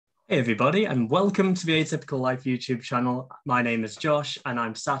Hey everybody, and welcome to the Atypical Life YouTube channel. My name is Josh, and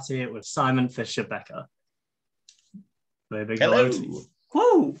I'm sat here with Simon Fisher-Becker. Very big hello to you.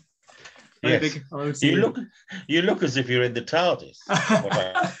 Whoa! Very big hello to you. You look as if you're in the TARDIS. What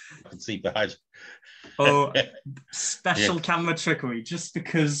I can see behind you. Oh, special camera trickery, just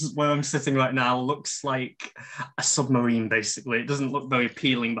because where I'm sitting right now looks like a submarine, basically. It doesn't look very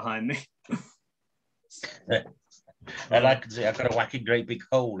appealing behind me. And I can see I've got a whacking great big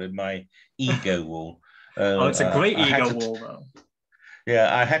hole in my ego wall. It's a great ego wall, though.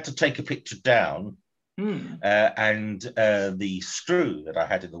 Yeah, I had to take a picture down, and the screw that I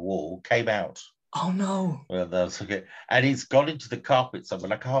had in the wall came out. Oh, no. Well, that's okay. And it's gone into the carpet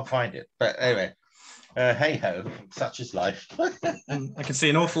somewhere. I can't find it. But anyway, hey-ho, such is life. I can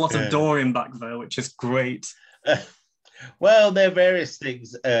see an awful lot of Dorian back there, which is great. Well, there are various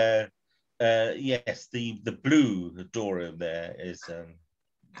things. Yes, the blue Dorium there is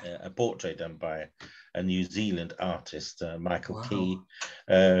a portrait done by a New Zealand artist, Michael Key.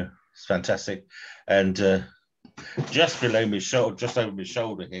 It's fantastic. And just below my shoulder, just over my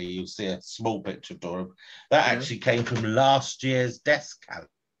shoulder here, you'll see a small picture of Dorium. That actually came from last year's desk calendar.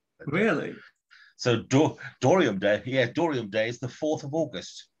 Really? So Dorium Day, Dorium Day is the 4th of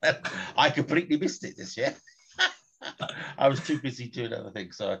August. I completely missed it this year. I was too busy doing other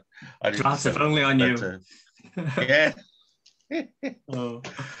things, so I didn't. If only I knew. Yeah. Oh.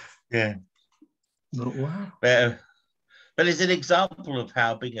 Yeah. But wow. But it's an example of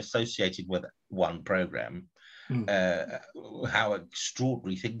how being associated with one program, how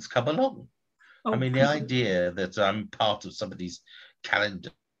extraordinary things come along. I mean, the idea that I'm part of somebody's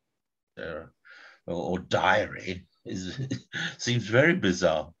calendar or diary seems very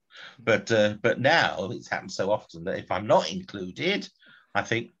bizarre. But now it's happened so often that if I'm not included, I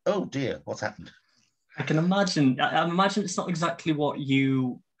think, oh dear, what's happened? I can imagine. I imagine it's not exactly what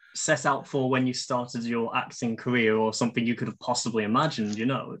you set out for when you started your acting career, or something you could have possibly imagined. You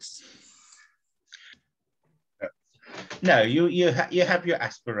know, it's no. You have your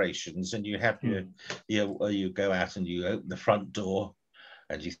aspirations, and you have you go out and you open the front door.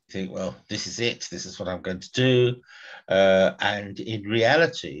 And you think, well, this is it. This is what I'm going to do. And in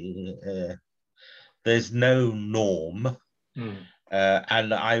reality, there's no norm.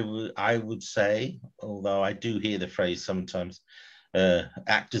 And I would say, although I do hear the phrase sometimes,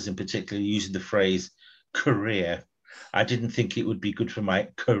 actors in particular using the phrase career, I didn't think it would be good for my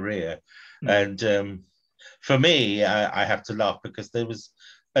career. And for me, I have to laugh because there was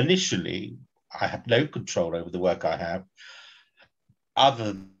initially, I have no control over the work I have,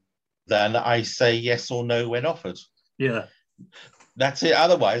 other than I say yes or no when offered. Yeah. That's it.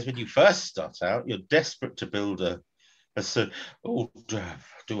 Otherwise, when you first start out, you're desperate to build do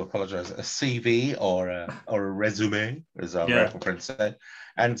apologize, a CV or a resume, as our American friends say.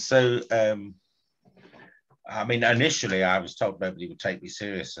 And so, I mean, initially I was told nobody would take me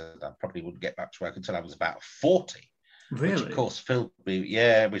serious, and I probably wouldn't get back to work until I was about 40. Really? Which of course filled me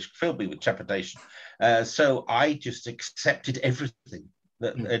with trepidation. So I just accepted everything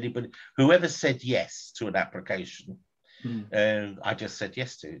that anybody, whoever said yes to an application, I just said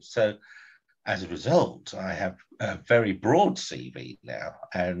yes to. So as a result, I have a very broad CV now,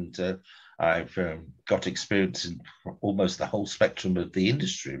 and I've got experience in almost the whole spectrum of the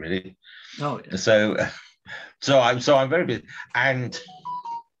industry, really. Oh, yeah. So I'm very busy, and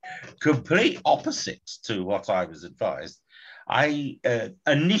complete opposite to what I was advised. I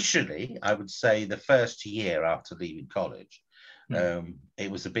initially, I would say the first year after leaving college,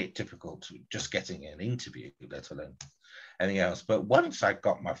 it was a bit difficult just getting an interview, let alone anything else. But once I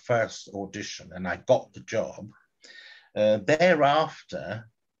got my first audition and I got the job, thereafter,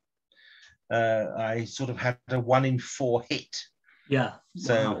 I sort of had a 1 in 4 hit. Yeah.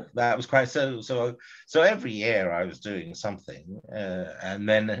 So that was quite so every year I was doing something, and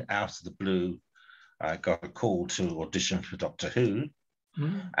then out of the blue, I got a call to audition for Doctor Who,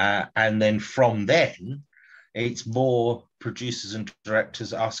 and then from then, it's more producers and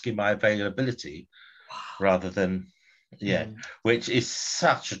directors asking my availability rather than which is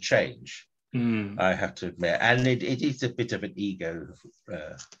such a change. I have to admit, and it is a bit of an ego.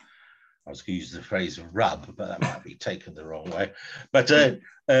 I was going to use the phrase rub, but that might be taken the wrong way. But it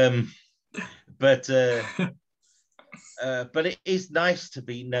is nice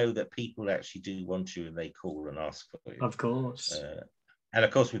to know that people actually do want you and they call and ask for you. Of course. And of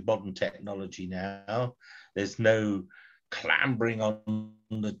course, with modern technology now, there's no clambering on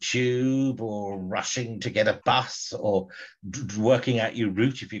the tube or rushing to get a bus or working out your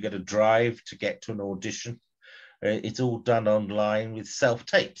route if you're going to drive to get to an audition. It's all done online with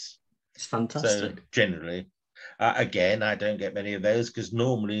self-tapes. It's fantastic. So generally, Again, I don't get many of those because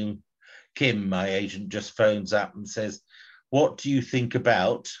normally Kim, my agent, just phones up and says, "What do you think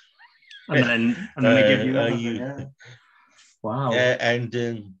about?" And then they give you everything. Yeah. Wow. And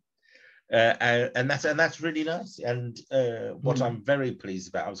that's really nice. And what I'm very pleased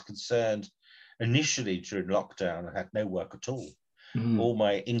about, I was concerned initially during lockdown. I had no work at all. All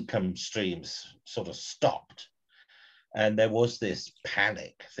my income streams sort of stopped, and there was this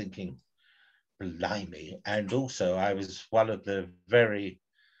panic, thinking, "Blimey!" And also, I was one of the very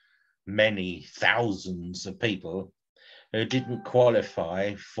many thousands of people who didn't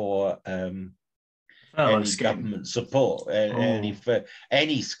qualify for any government support,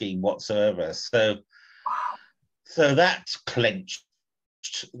 any scheme whatsoever. So that clenched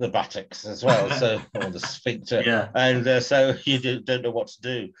the buttocks as well, or the sphincter, and so you don't know what to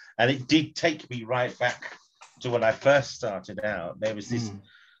do. And it did take me right back to when I first started out. There was this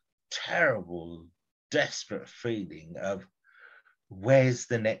terrible, desperate feeling of, where's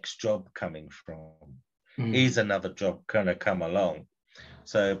the next job coming from? Is another job going to come along?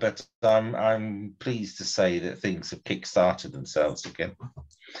 So, but I'm pleased to say that things have kick-started themselves again.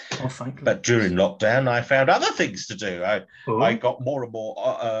 Oh, thank you. But during lockdown, I found other things to do. I got more and more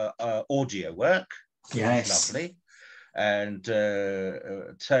audio work. Yes, lovely. And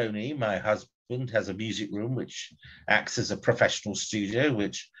Tony, my husband, has a music room which acts as a professional studio,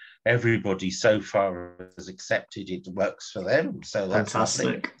 which everybody so far has accepted it works for them. So that's fantastic.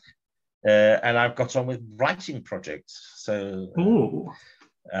 Lovely. And I've got on with writing projects. So,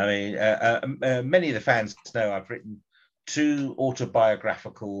 I mean, many of the fans know I've written 2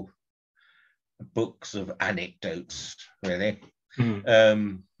 autobiographical books of anecdotes, really, called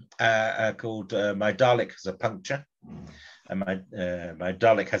My Dalek Has a Puncture, and my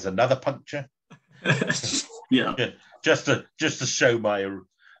Dalek Has Another Puncture. Yeah. Just to show my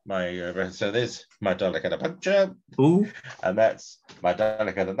so there's My Dalek Had a Puncture. Ooh. And that's My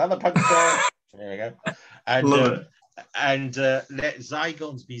Dalek Had Another Puncture. There we go. And Let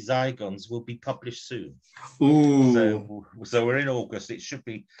Zygons Be Zygons will be published soon. Ooh. So we're in August. It should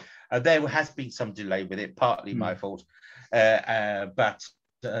be. There has been some delay with it, partly my fault, but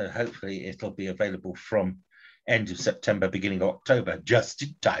hopefully it'll be available from end of September, beginning of October, just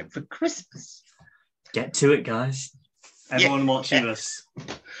in time for Christmas. Get to it, guys. Everyone watching us.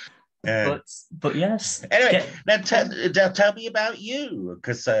 But yes. Anyway, now tell me about you,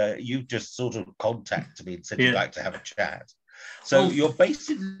 because you just sort of contacted me and said you'd like to have a chat. So you're based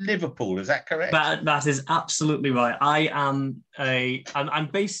in Liverpool, is that correct? That is absolutely right. I'm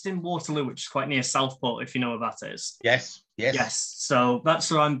based in Waterloo, which is quite near Southport, if you know where that is. Yes. So that's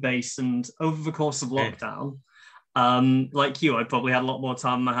where I'm based, and over the course of lockdown, like you, I probably had a lot more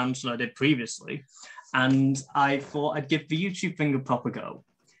time on my hands than I did previously, and I thought I'd give the YouTube thing a proper go.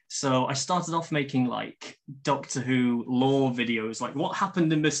 So I started off making like Doctor Who lore videos, like what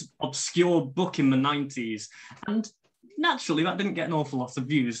happened in this obscure book in the 90s. And naturally that didn't get an awful lot of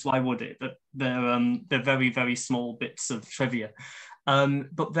views. Why would it? But they're very, very small bits of trivia.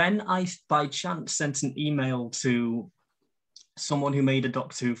 But then I, by chance, sent an email to someone who made a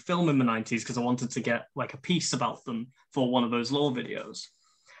Doctor Who film in the 90s because I wanted to get like a piece about them for one of those lore videos.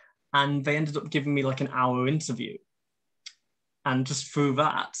 And they ended up giving me like an hour interview. And just through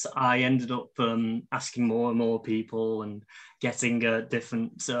that, I ended up asking more and more people and getting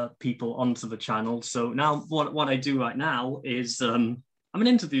different people onto the channel. So now what I do right now is I'm an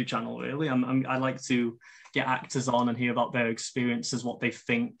interview channel, really. I like to get actors on and hear about their experiences, what they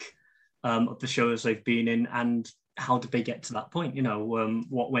think of the shows they've been in, and how did they get to that point? You know,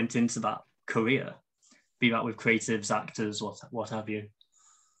 what went into that career, be that with creatives, actors, what have you.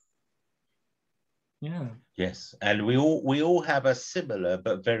 Yeah. Yes, and we all have a similar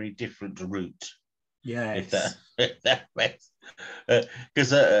but very different route. Yes. If that makes,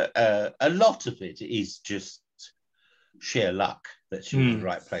 because a lot of it is just sheer luck that you're in the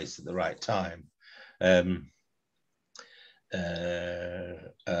right place at the right time.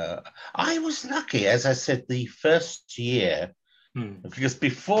 I was lucky, as I said, the first year, because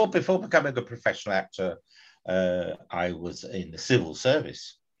before becoming a professional actor, I was in the civil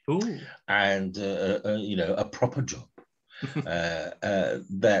service. Ooh. And a proper job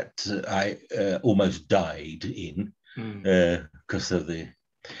that I almost died in because of the.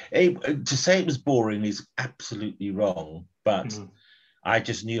 To say it was boring is absolutely wrong, but I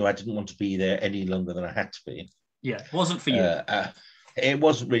just knew I didn't want to be there any longer than I had to be. Yeah, it wasn't for you. It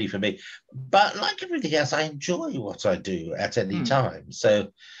wasn't really for me, but like everything else, I enjoy what I do at any time.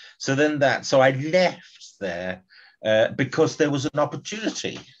 So I left there because there was an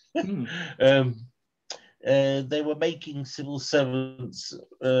opportunity. They were making civil servants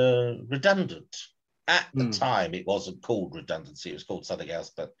redundant. At the time, it wasn't called redundancy; it was called something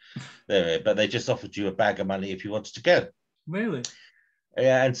else. But they just offered you a bag of money if you wanted to go. Really?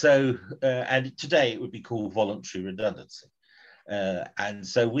 Yeah, and so and today it would be called voluntary redundancy. And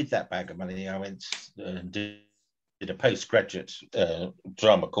so with that bag of money, I went and did a postgraduate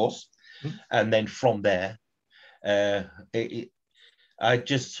drama course, and then from there, I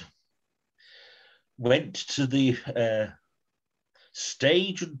just went to the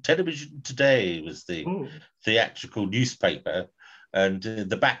Stage and Television Today was the theatrical newspaper, and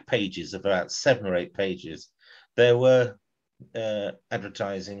the back pages of about 7 or 8 pages, there were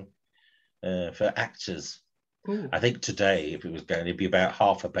advertising for actors. I think today, if it was going, it'd be about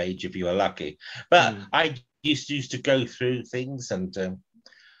half a page if you were lucky. But I used to go through things and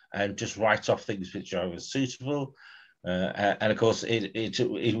just write off things which I was suitable, and of course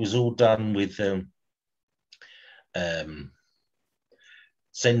it was all done with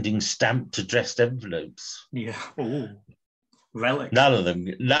sending stamped addressed envelopes. Yeah. Oh, relics. None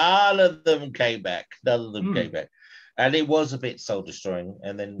of them came back. None of them came back. And it was a bit soul destroying.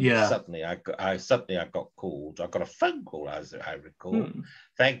 And then suddenly I got called. I got a phone call, as I recall.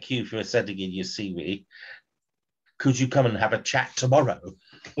 Thank you for sending in your CV. Could you come and have a chat tomorrow?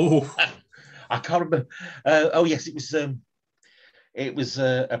 Oh, I can't remember. Oh yes, it was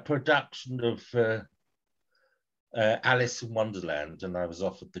a production of Alice in Wonderland, and I was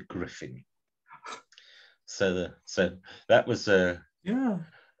offered the Griffin. So that was yeah.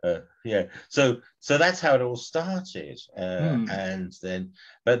 So that's how it all started. And then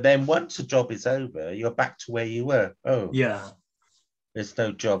once a job is over, you're back to where you were. Oh, yeah. There's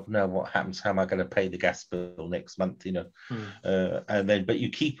no job now. What happens? How am I going to pay the gas bill next month? And then, but you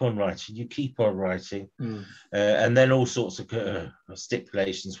keep on writing, and then all sorts of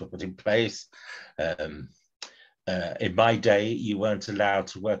stipulations were put in place. In my day, you weren't allowed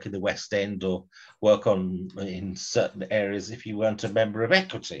to work in the West End or work in certain areas if you weren't a member of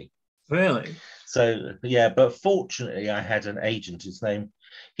Equity. Really? So, yeah, but fortunately, I had an agent. His name,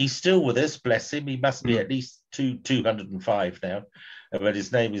 he's still with us, bless him. He must be at least 205 now. But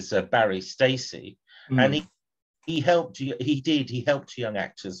his name is Barry Stacey. And he helped young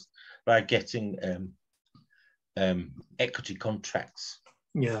actors by getting equity contracts.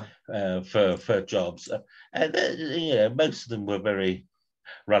 Yeah. For jobs, and most of them were very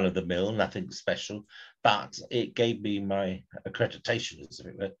run of the mill, nothing special, but it gave me my accreditation, as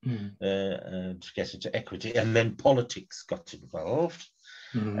it were, to get into Equity, and then politics got involved,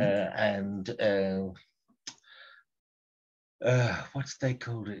 and what they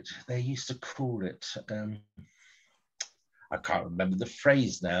called it? They used to call it. I can't remember the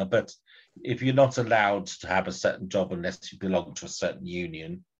phrase now, but if you're not allowed to have a certain job unless you belong to a certain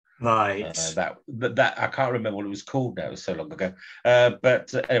union, right? That I can't remember what it was called now. It was so long ago.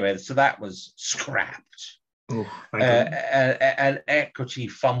 But anyway, so that was scrapped. And Equity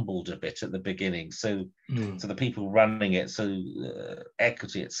fumbled a bit at the beginning. So the people running it,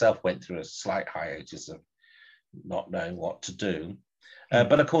 Equity itself went through a slight hiatus of not knowing what to do.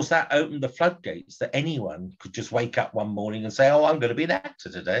 But of course, that opened the floodgates that anyone could just wake up one morning and say, "Oh, I'm going to be an actor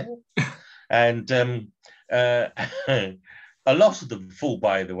today." And a lot of them fall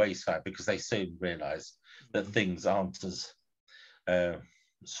by the wayside because they soon realise that things aren't as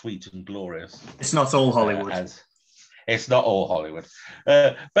sweet and glorious. It's not all Hollywood. It's not all Hollywood.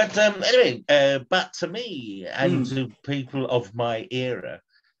 But anyway, but to me and to people of my era,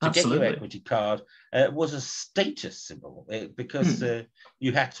 to get your Equity card was a status symbol because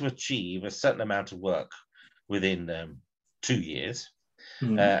you had to achieve a certain amount of work within 2 years.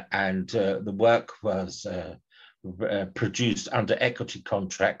 And the work was produced under Equity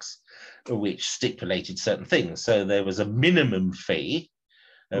contracts, which stipulated certain things. So there was a minimum fee,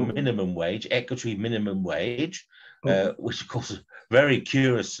 a minimum wage, Equity minimum wage, which of course, very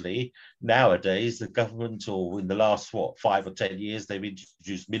curiously, nowadays the government, or in the last 5 or 10 years, they've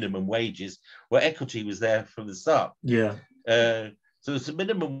introduced minimum wages where Equity was there from the start. Yeah. So it's a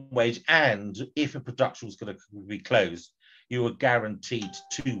minimum wage, and if a production was going to be closed, you were guaranteed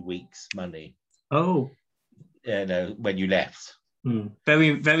 2 weeks' money. Oh. When you left.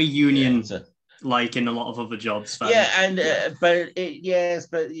 Very, very union, like in a lot of other jobs. But you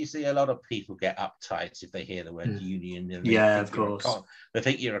see, a lot of people get uptight if they hear the word union. And of course. They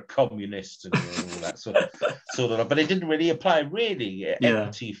think you're a communist and all that sort of. But it didn't really apply. Really,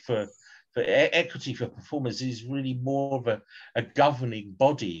 Equity for performers is really more of a governing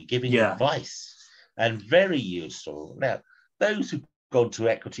body giving advice, and very useful. Now, those who gone to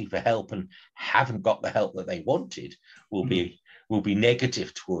Equity for help and haven't got the help that they wanted will be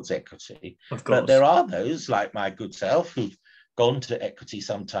negative towards Equity. Of course. But there are those like my good self who've gone to equity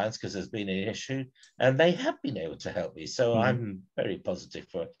sometimes because there's been an issue, and they have been able to help me. So I'm very positive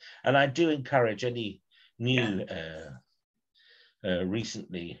for it. And I do encourage any new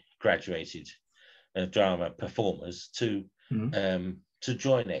recently graduated drama performers to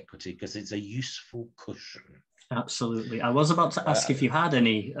join equity, because it's a useful cushion. Absolutely. I was about to ask if you had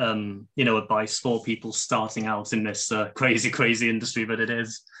any, advice for people starting out in this crazy industry that it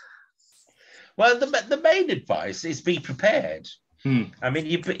is. Well, the main advice is be prepared. I mean,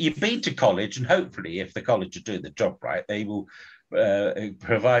 you've been to college, and hopefully, if the college are doing the job right, they will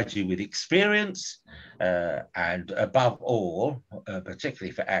provide you with experience, and above all,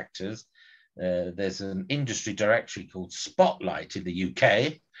 particularly for actors, there's an industry directory called Spotlight in the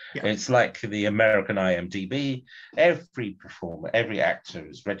UK. Yeah. It's like the American IMDb. Every performer, every actor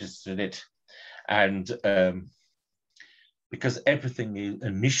has registered it, and because everything is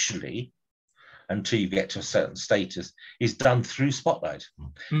initially, until you get to a certain status, is done through Spotlight.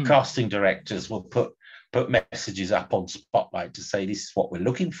 Casting directors will put messages up on Spotlight to say this is what we're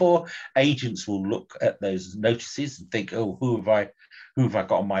looking for. Agents will look at those notices and think, oh, who have I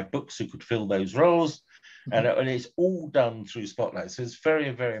got on my books who could fill those roles? And it's all done through Spotlight. So it's very,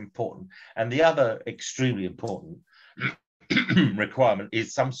 very important. And the other extremely important requirement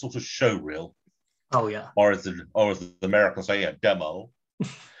is some sort of show reel. Oh yeah. Or as the Americans say, a demo.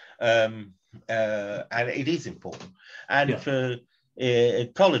 And it is important. And for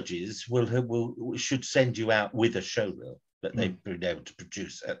colleges should send you out with a show reel that they've been able to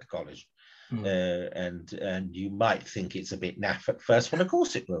produce at the college. And you might think it's a bit naff at first, well, of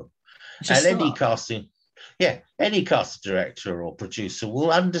course it will. And any casting director or producer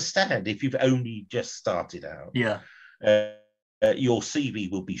will understand if you've only just started out. Yeah. Your CV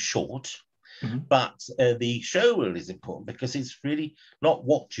will be short. But the show reel is important because it's really not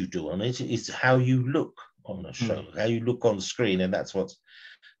what you do on it; it's how you look on a show, how you look on the screen, and that's what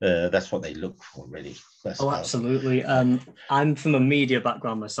they look for, really. Absolutely. I'm from a media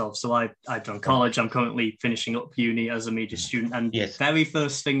background myself, so I've done college. I'm currently finishing up uni as a media student, and the very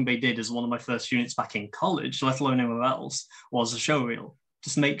first thing they did as one of my first units back in college, let alone anywhere else, was a show reel.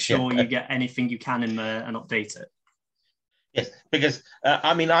 Just make sure you get anything you can in there and update it. Yes, because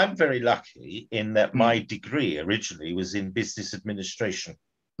I'm very lucky in that my degree originally was in business administration.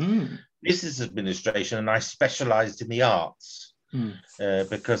 Business administration, and I specialised in the arts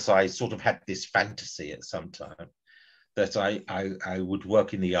because I sort of had this fantasy at some time that I would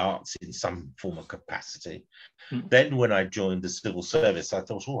work in the arts in some form of capacity. Then when I joined the civil service, I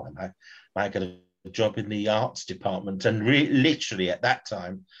thought, oh, I might get a job in the arts department. And literally at that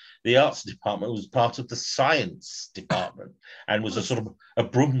time, the arts department was part of the science department and was a sort of a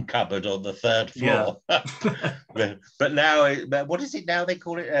broom cupboard on the third floor. Yeah. but now, what is it now? They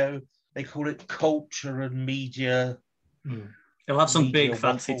call it culture and media. It'll have some big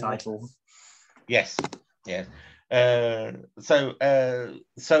fancy title. Yes, yes. So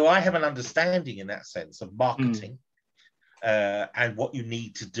I have an understanding in that sense of marketing. And what you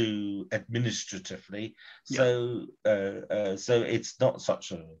need to do administratively, so it's not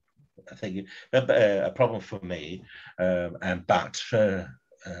such a thing, a problem for me. But for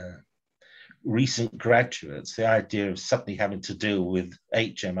recent graduates, the idea of suddenly having to deal with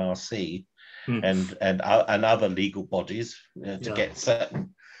HMRC and other legal bodies to get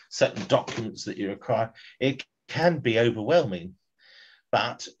certain documents that you require, it can be overwhelming.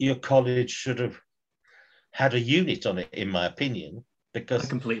 But your college should have had a unit on it, in my opinion, because I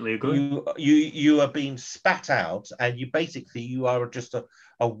completely agree. You are being spat out, and you are just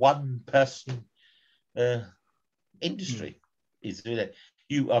a one-person industry.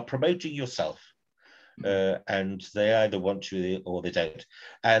 You are promoting yourself, and they either want you or they don't,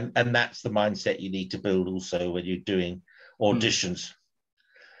 and that's the mindset you need to build also when you're doing auditions.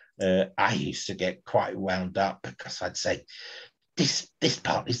 I used to get quite wound up because I'd say, this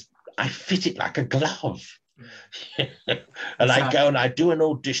part is, I fit it like a glove. And I go and I do an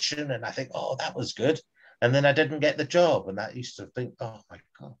audition and I think, oh, that was good. And then I didn't get the job. And I used to think, oh my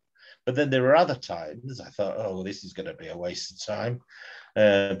God. But then there were other times I thought, oh, this is going to be a waste of time.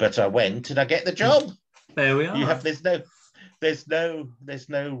 But I went and I get the job. There we are. There's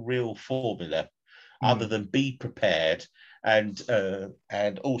no real formula other than be prepared. And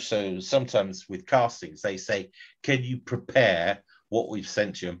also sometimes with castings, they say, can you prepare what we've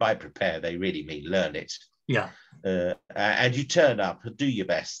sent you? And by prepare, they really mean learn it. Yeah. And you turn up and do your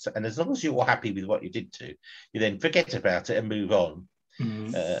best. And as long as you're happy with what you did you then forget about it and move on.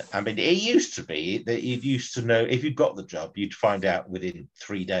 I mean, it used to be that you used to know if you got the job, you'd find out within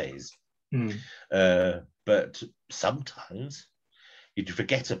 3 days. But sometimes you'd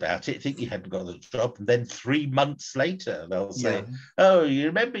forget about it, think you hadn't got the job, and then 3 months later they'll say, Yeah. "Oh, you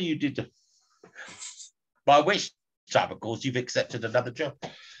remember you did," by which time, of course, you've accepted another job.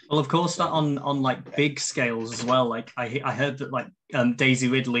 Well, of course, that on like big scales as well. Like I heard that like Daisy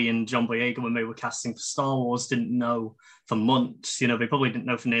Ridley and John Boyega, when they were casting for Star Wars, didn't know for months. You know, they probably didn't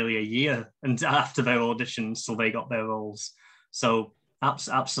know for nearly a year, and after their auditions, till they got their roles. So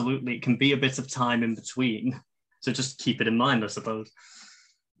absolutely, it can be a bit of time in between. So just keep it in mind, I suppose.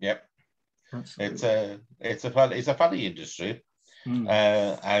 Yep, absolutely. It's a funny industry,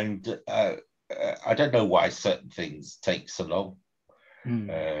 and I don't know why certain things take so long.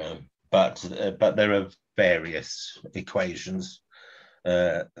 But there are various equations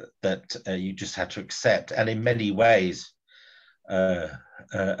that you just have to accept, and in many ways,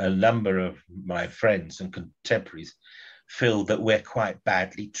 a number of my friends and contemporaries feel that we're quite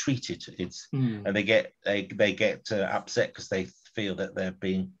badly treated. And they get upset because they feel that they're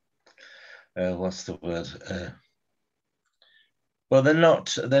being what's the word? Well,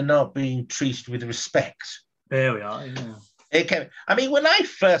 they're not being treated with respect. There we are. Yeah. I mean, when I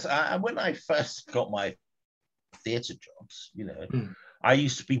first got my theatre jobs, I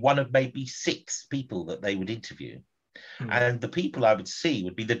used to be one of maybe 6 people that they would interview, and the people I would see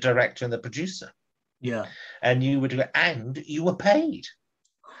would be the director and the producer. Yeah, and you were paid.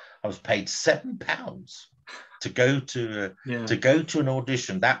 I was paid £7 to go to an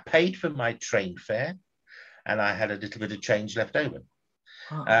audition. That paid for my train fare, and I had a little bit of change left over.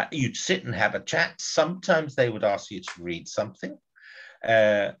 You'd sit and have a chat. Sometimes they would ask you to read something.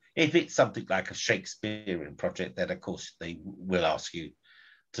 If it's something like a Shakespearean project, then of course they will ask you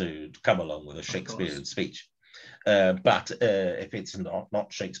to come along with a Shakespearean speech. But if it's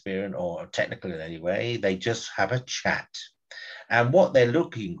not Shakespearean or technical in any way, they just have a chat. And what they're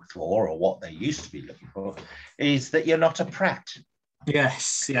looking for, or what they used to be looking for, is that you're not a prat.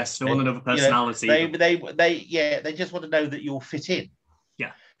 Yes. They want another personality. They just want to know that you'll fit in.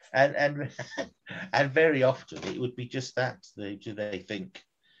 Yeah. And very often it would be just that. They think,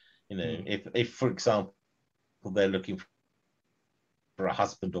 if for example they're looking for a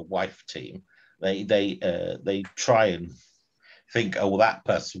husband or wife team, they try and think, oh, well, that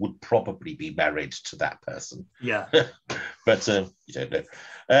person would probably be married to that person. Yeah. But you don't know.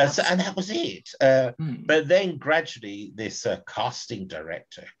 And that was it. But then gradually this casting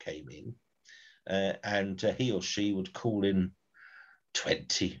director came in, and he or she would call in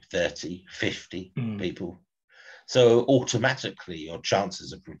 20, 30, 50 people. So automatically your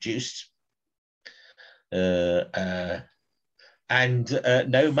chances are reduced. And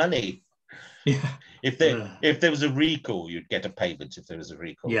no money. Yeah. If there was a recall, you'd get a payment if there was a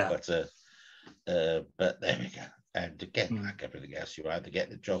recall. Yeah. But there we go. And again, like everything else, you either get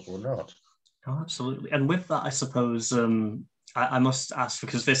the job or not. Oh, absolutely. And with that, I suppose I must ask,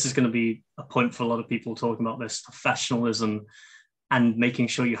 because this is going to be a point for a lot of people talking about this professionalism and making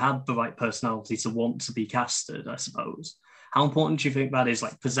sure you have the right personality to want to be casted, I suppose. How important do you think that is,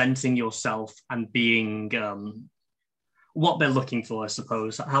 like presenting yourself and being what they're looking for, I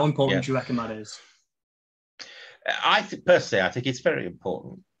suppose? How important do you reckon that is? I think it's very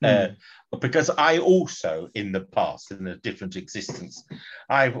important because I also, in the past, in a different existence,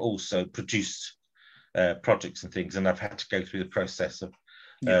 I've also produced projects and things, and I've had to go through the process of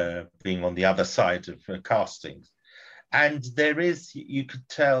being on the other side of castings. And you could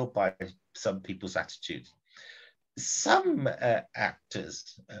tell by some people's attitude. Some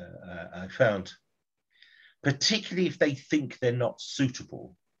actors, I found, particularly if they think they're not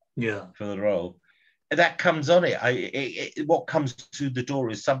suitable for the role, that comes on it. What comes through the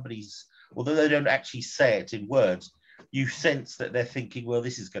door is somebody's, although they don't actually say it in words, you sense that they're thinking, well,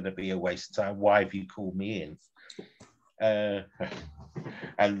 this is going to be a waste of time. Why have you called me in?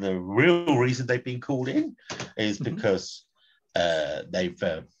 And the real reason they've been called in is because they've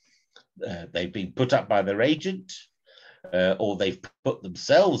been put up by their agent, or they've put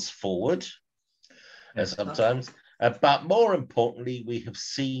themselves forward sometimes. But more importantly, we have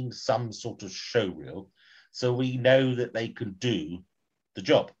seen some sort of show reel, so we know that they can do the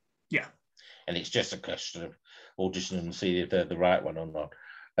job. Yeah. And it's just a question of auditioning and see if they're the right one or not.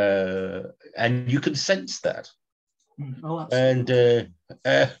 And you can sense that. Oh, absolutely.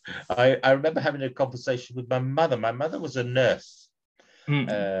 And I remember having a conversation with my mother. My mother was a nurse in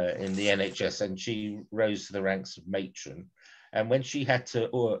the NHS, and she rose to the ranks of matron. And when she had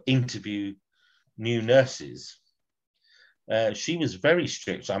to interview new nurses, she was very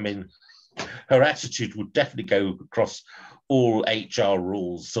strict. I mean, her attitude would definitely go across all HR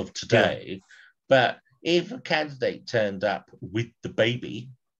rules of today. But if a candidate turned up with the baby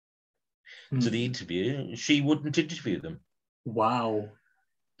to the interview, she wouldn't interview them. Wow.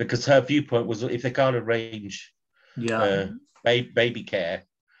 Because her viewpoint was, if they can't arrange baby care,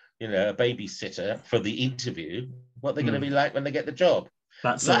 a babysitter for the interview, what they're going to be like when they get the job.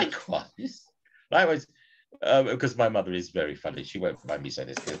 That's likewise, because my mother is very funny. She won't mind me saying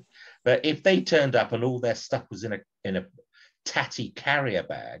this, but if they turned up and all their stuff was in a tatty carrier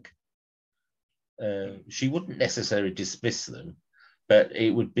bag, she wouldn't necessarily dismiss them, but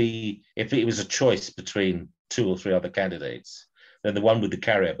it would be, if it was a choice between 2 or 3 other candidates, then the one with the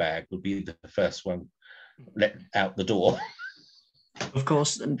carrier bag would be the first one let out the door. Of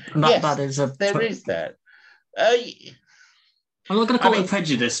course, and yes, that is there is that. I'm not going to call it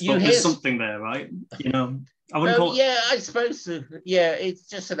prejudice, but there's something there, right? I wouldn't call it. Yeah, I suppose so. Yeah, it's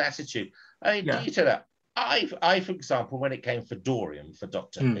just an attitude. I mean, you turn up. I, for example, when it came for Dorian for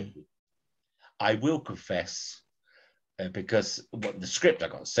Doctor Who, I will confess, because the script I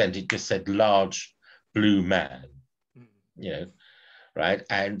got sent, it just said large blue man, right?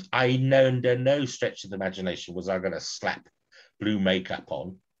 And I know under no stretch of the imagination was I going to slap blue makeup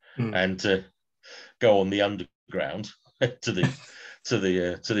on and go on the underground to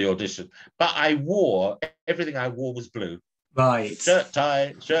the audition. But everything I wore was blue. Right. Shirt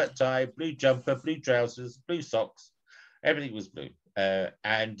tie, blue jumper, blue trousers, blue socks. Everything was blue.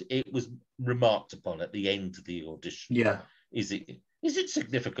 And it was remarked upon at the end of the audition. Yeah. Is it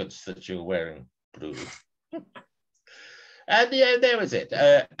significant that you're wearing blue? And there was it.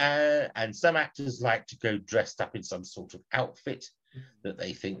 And some actors like to go dressed up in some sort of outfit that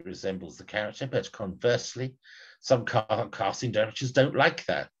they think resembles the character, but conversely, some casting directors don't like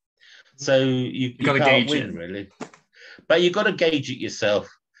that. So you can't win, really. But you've got to gauge it yourself.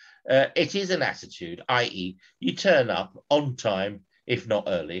 It is an attitude, i.e., you turn up on time, if not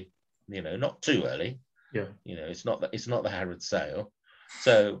early, not too early. Yeah. It's not the Harrod Sale.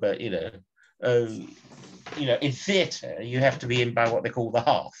 So, but in theatre, you have to be in by what they call the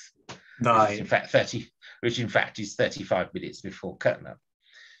half. Right. Which in fact is 35 minutes before cutting up.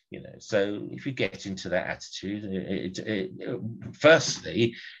 So if you get into that attitude,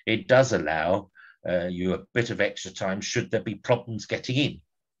 firstly, it does allow you a bit of extra time should there be problems getting in.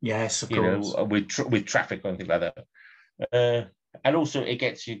 Yes, of course. With traffic or anything like that. And also it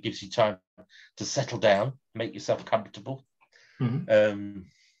gives you time to settle down, make yourself comfortable. Mm-hmm.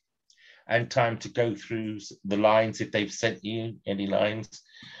 And time to go through the lines if they've sent you any lines,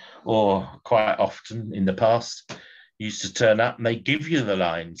 or quite often in the past used to turn up and they give you the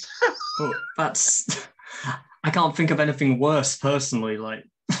lines. Well, I can't think of anything worse personally.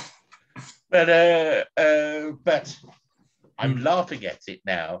 But I'm laughing at it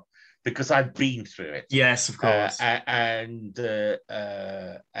now because I've been through it. Yes, of course. And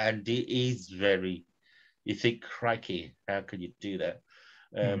it is very. You think, crikey, how can you do that?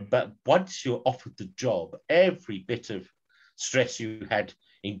 But once you're offered the job, every bit of stress you had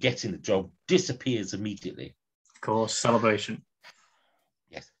in getting the job disappears immediately. Of course, celebration.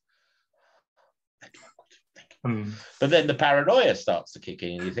 Yes. But then the paranoia starts to kick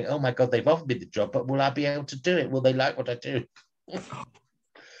in and you think, oh my God, they've offered me the job, but will I be able to do it? Will they like what I do? It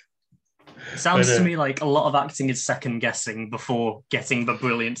sounds to me like a lot of acting is second guessing before getting the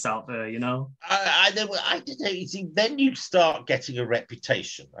brilliance out there, I don't know. You see, then you start getting a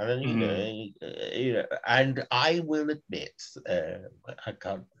reputation, and and I will admit, I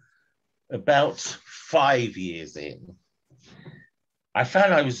can't. About 5 years in, I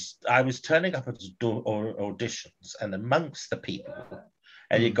found I was turning up at auditions, and amongst the people,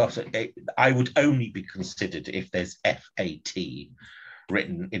 and I would only be considered if there's FAT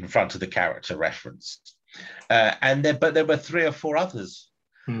written in front of the character reference, but there were 3 or 4 others,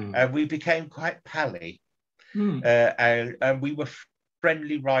 and we became quite pally, and we were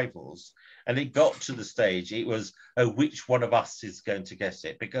friendly rivals. And it got to the stage, it was, which one of us is going to get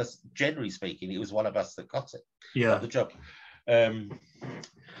it? Because generally speaking, it was one of us that got it, got the job.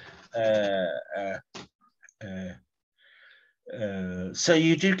 So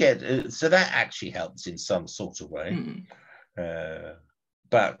you do get, so that actually helps in some sort of way.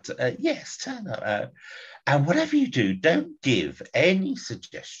 But yes, turn up. And whatever you do, don't give any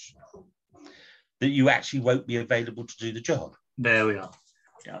suggestion that you actually won't be available to do the job. There we are.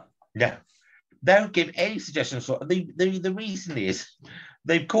 Yeah. No, don't give any suggestions. The reason is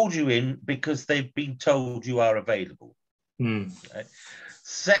they've called you in because they've been told you are available. Right?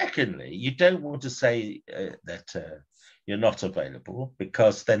 Secondly, you don't want to say that you're not available,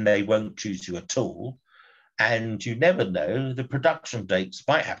 because then they won't choose you at all. And you never know, the production dates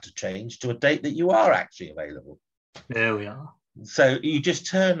might have to change to a date that you are actually available. There we are. So you just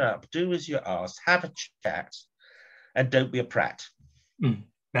turn up, do as you're asked, have a chat, and don't be a prat.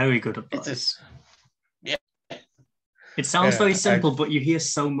 Very good advice. Yeah. It sounds very simple, but you hear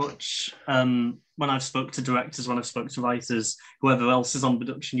so much when I've spoke to directors, when I've spoke to writers, whoever else is on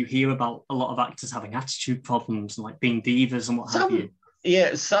production, you hear about a lot of actors having attitude problems and like being divas and what have you.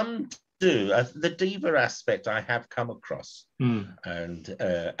 Yeah, some do. The diva aspect I have come across, and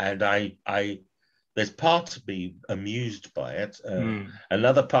I there's part of me amused by it,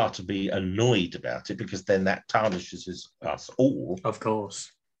 another part of me annoyed about it, because then that tarnishes us all. Of course.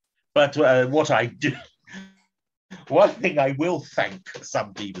 But what I do, one thing I will thank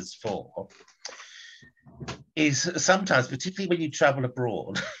some divas for is sometimes, particularly when you travel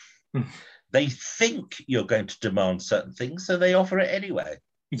abroad, they think you're going to demand certain things, so they offer it anyway.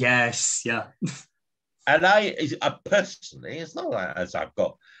 Yes, yeah. And I personally, as long as I've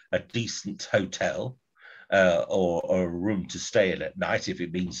got a decent hotel or a room to stay in at night, if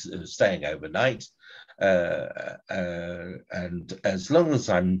it means staying overnight, and as long as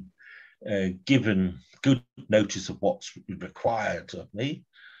I'm given good notice of what's required of me,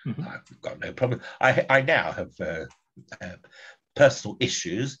 I've got no problem. I now have personal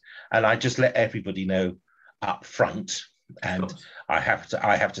issues, and I just let everybody know up front. And I have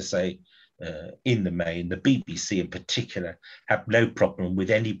to say, in the main, the BBC in particular have no problem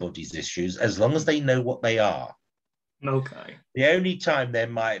with anybody's issues as long as they know what they are. Okay. The only time there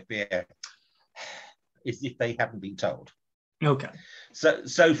might be is if they haven't been told. Okay.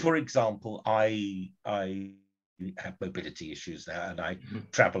 So for example, I have mobility issues now, and I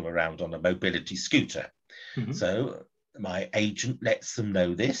travel around on a mobility scooter. So my agent lets them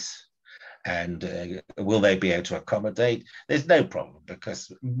know this, and will they be able to accommodate? There's no problem,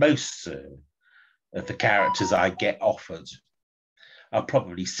 because most of the characters I get offered are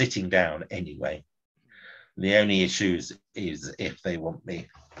probably sitting down anyway. The only issue is if they want me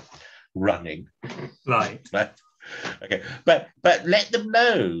running. Right. Okay, but let them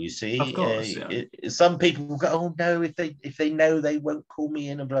know. You see, of course, some people will go, oh no, if they know they won't call me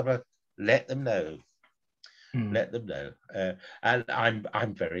in and blah blah. Let them know. Let them know. And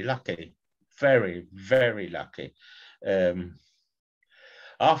I'm very lucky, very very lucky.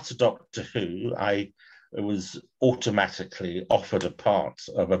 After Doctor Who, I was automatically offered a part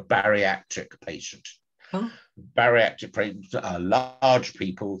of a bariatric patient. Huh? Bariatric patients are large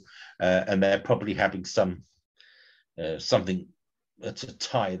people, and they're probably having something to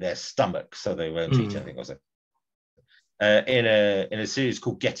tie their stomach so they won't eat anything or something. In a series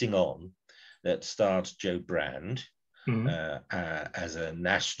called Getting On, that starred Jo Brand as a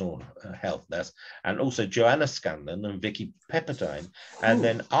national health nurse, and also Joanna Scanlon and Vicky Pepperdine. And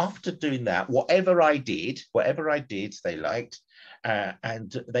then after doing that, whatever I did, they liked,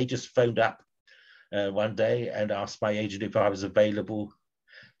 and they just phoned up one day and asked my agent if I was available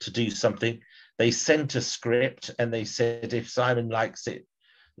to do something. They sent a script, and they said if Simon likes it,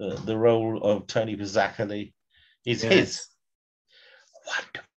 the role of Tony Pizzacoli is his.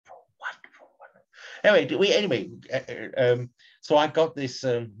 Wonderful. Anyway, so I got this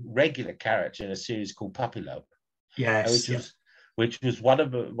regular character in a series called Puppy Love, which was one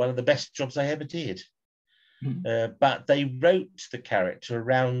of the best jobs I ever did. But they wrote the character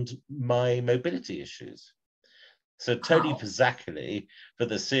around my mobility issues. So Tony Pizzacoli for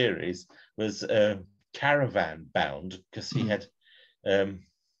the series was caravan bound because he had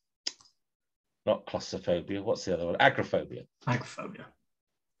not claustrophobia. What's the other one? Agoraphobia.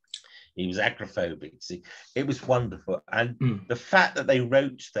 He was agoraphobic. See, it was wonderful, and the fact that they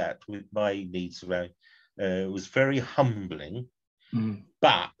wrote that with my needs around was very humbling.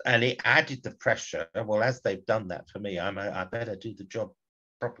 And it added the pressure. Well, as they've done that for me, I better do the job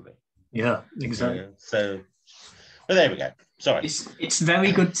properly. Yeah, exactly. But there we go. Sorry. It's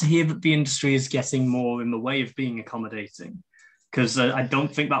very good to hear that the industry is getting more in the way of being accommodating, because I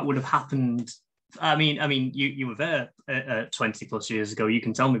don't think that would have happened. I mean, you were there 20 plus years ago. You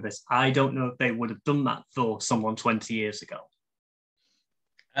can tell me this. I don't know if they would have done that for someone 20 years ago.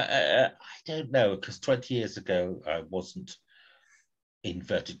 I don't know, because 20 years ago I wasn't,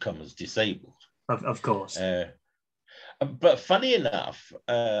 inverted commas, disabled. Of course. But funny enough,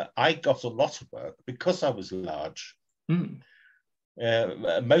 I got a lot of work because I was large.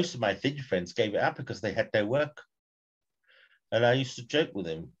 Most of my thin friends gave it up because they had no work, and I used to joke with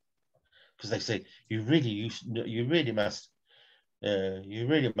them because they say you really must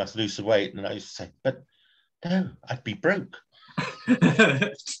lose some weight, and I used to say, but no, I'd be broke.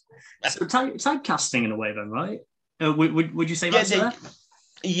 So typecasting in a way, then, right? Would you say that's there?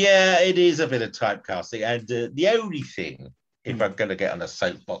 Yeah, it is a bit of typecasting, and the only thing, if I'm going to get on a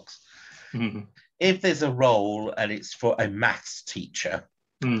soapbox, if there's a role and it's for a maths teacher,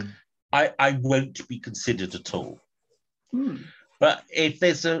 I won't be considered at all. But if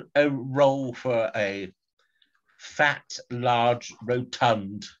there's a role for a fat, large,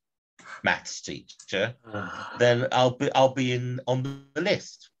 rotund maths teacher, then I'll be on the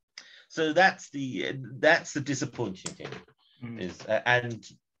list. So that's the disappointing thing. Is and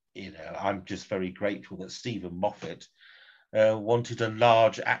I'm just very grateful that Stephen Moffat wanted a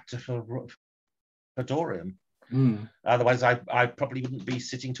large actor for Dorian. Otherwise, I probably wouldn't be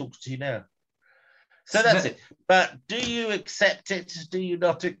sitting talking to you now. So that's it. But do you accept it? Do you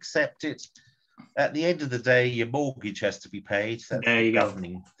not accept it? At the end of the day, your mortgage has to be paid. That's the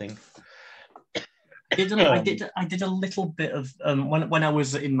governing thing. I did a little bit of when I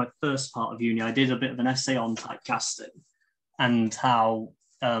was in my first part of uni. I did a bit of an essay on typecasting and how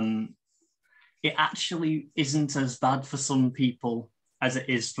it actually isn't as bad for some people as it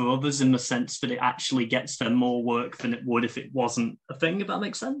is for others, in the sense that it actually gets them more work than it would if it wasn't a thing. If that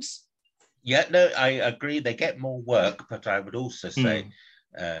makes sense. Yeah, no, I agree. They get more work, but I would also say,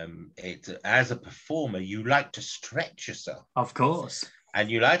 as a performer, you like to stretch yourself, of course, and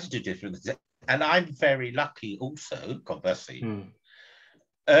you like to do different things. And I'm very lucky, also, conversely,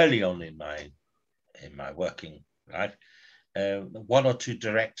 early on in my working life, one or two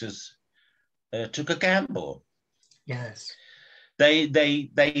directors took a gamble. Yes,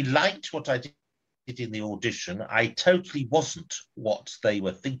 they liked what I did in the audition. I totally wasn't what they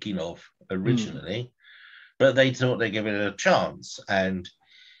were thinking of originally, but they thought they'd give it a chance. And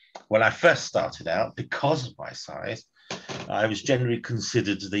when I first started out, because of my size, I was generally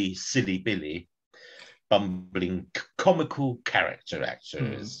considered the silly Billy, bumbling, comical character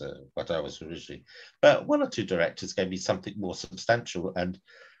actor is what I was originally. But one or two directors gave me something more substantial, and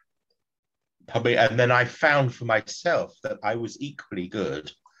then I found for myself that I was equally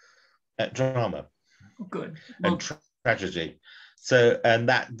good at drama. Good. Well, and tragedy. So, and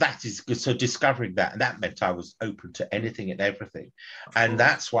that is good. So discovering that meant I was open to anything and everything. And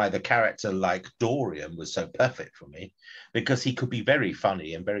that's why the character like Dorian was so perfect for me, because he could be very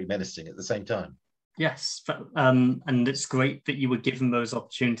funny and very menacing at the same time. Yes. And it's great that you were given those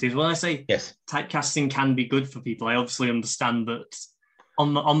opportunities. Well, I say typecasting can be good for people. I obviously understand that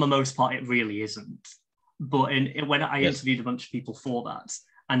on the most part, it really isn't. But when I interviewed a bunch of people for that,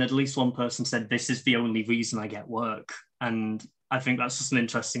 and at least one person said, this is the only reason I get work. And I think that's just an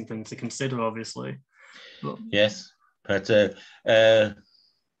interesting thing to consider, obviously. Yes, but there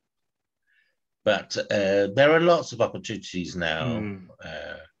are lots of opportunities now.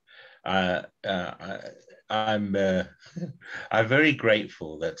 I'm very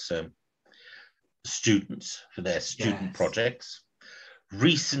grateful that students, for their student projects,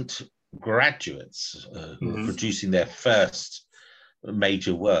 recent graduates who are producing their first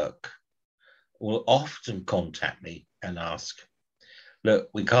major work will often contact me and ask, look,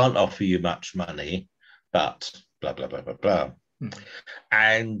 we can't offer you much money, but blah, blah, blah, blah, blah.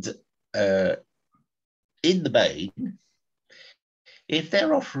 And in the main, if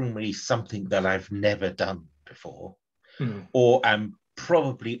they're offering me something that I've never done before, or am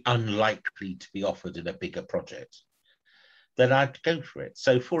probably unlikely to be offered in a bigger project, then I'd go for it.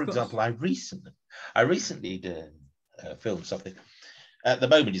 So, for example, I recently did filmed something. At the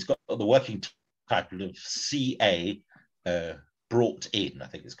moment, it's got the working title of CA Brought In, I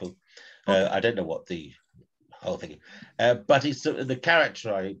think it's called. I don't know what the whole thing is. But it's the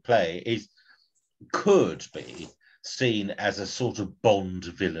character I play could be seen as a sort of Bond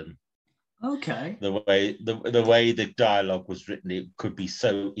villain. Okay. The way the dialogue was written, it could be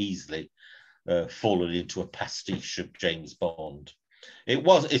so easily fallen into a pastiche of James Bond.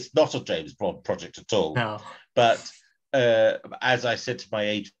 It's not a James Bond project at all. No. But as I said to my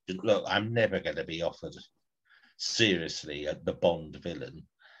agent, look, I'm never going to be offered seriously the Bond villain.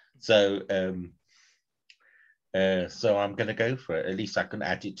 So I'm going to go for it. At least I can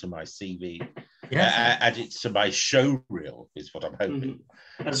add it to my CV. Yes. Add it to my show reel is what I'm hoping.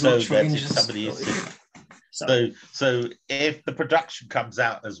 So that if somebody is so if the production comes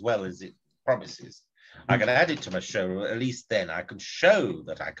out as well as it promises, I can add it to my show reel. At least then I can show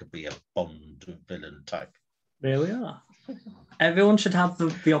that I could be a Bond villain type. There we are. Everyone should have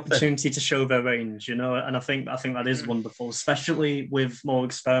the opportunity to show their range, and I think that is wonderful, especially with more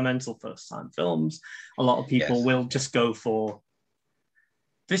experimental first-time films. A lot of people will just go for,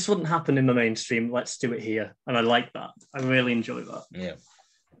 this wouldn't happen in the mainstream, let's do it here. And I like that. I really enjoy that. Yeah.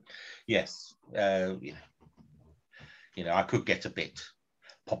 Yes. I could get a bit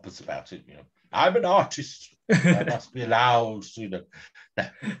pompous about it. I'm an artist. I must be allowed to, No,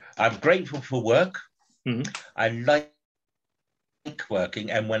 I'm grateful for work. I like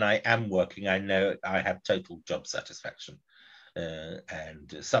working, and when I am working, I know I have total job satisfaction.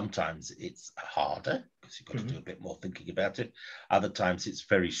 And sometimes it's harder because you've got to do a bit more thinking about it. Other times it's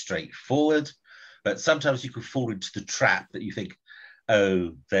very straightforward. But sometimes you could fall into the trap that you think,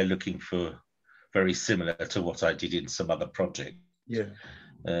 oh, they're looking for very similar to what I did in some other project. Yeah.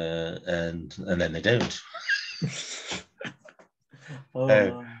 And then they don't.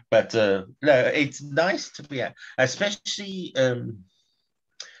 Oh, but no, it's nice to be at, especially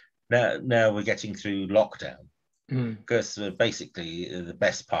now we're getting through lockdown, because basically the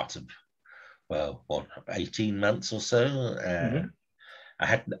best part of 18 months or so, I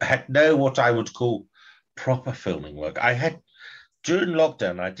had no what I would call proper filming work. During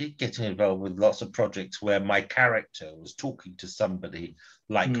lockdown, I did get involved with lots of projects where my character was talking to somebody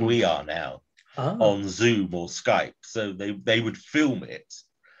like we are now on Zoom or Skype. So they would film it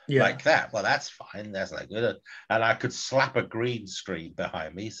like that. Well, that's fine. That's not good. And I could slap a green screen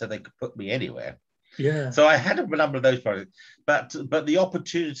behind me so they could put me anywhere. Yeah. So I had a number of those projects. But the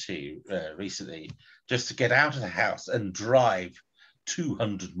opportunity recently just to get out of the house and drive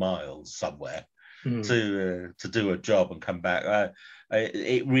 200 miles somewhere to do a job and come back.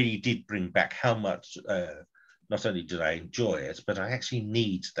 It really did bring back how much, not only did I enjoy it, but I actually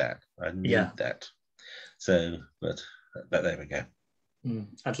need that. I need that. So, but there we go.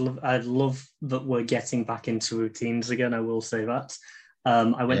 I'd love that we're getting back into routines again. I will say that.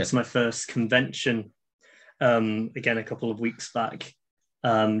 I went to my first convention again a couple of weeks back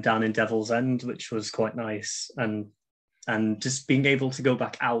down in Devil's End, which was quite nice, and just being able to go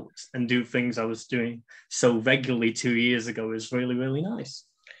back out and do things I was doing so regularly 2 years ago is really, really nice.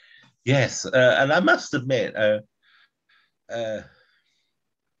 Yes, and I must admit,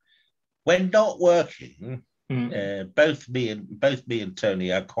 when not working, both me and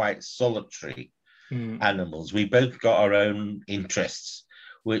Tony are quite solitary animals. We both got our own interests,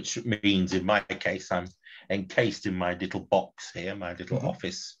 which means in my case, I'm encased in my little box here, my little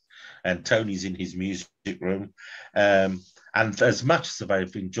office, and Tony's in his music room. And as much as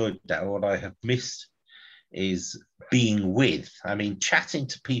I've enjoyed that, what I have missed is being with. I mean, chatting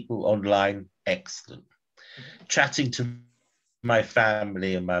to people online, excellent. Chatting to my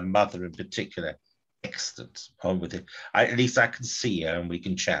family and my mother in particular, excellent. On with it. At least I can see her and we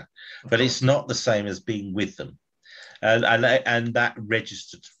can chat. But it's not the same as being with them. And that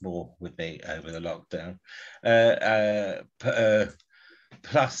registered more with me over the lockdown.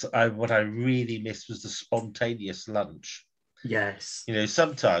 Plus, what I really missed was the spontaneous lunch. Yes. You know,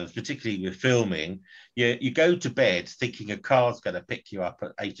 sometimes, particularly with filming, you go to bed thinking a car's going to pick you up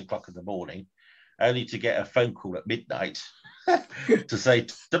at 8 o'clock in the morning, only to get a phone call at midnight to say,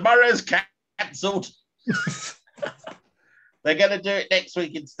 tomorrow's cancelled. They're going to do it next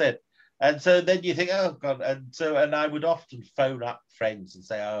week instead. And so then you think, oh, God. And I would often phone up friends and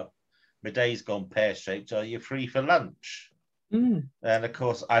say, oh, my day's gone pear-shaped. Are you free for lunch? And of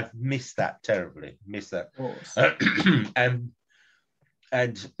course, I've missed that terribly. Missed that.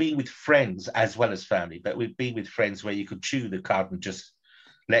 And being with friends as well as family, but we've been with friends where you could chew the cud and just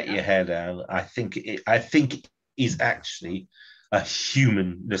let your hair down. I think it is actually a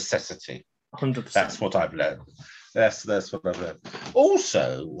human necessity. 100%. That's what I've learned. That's what I've learned.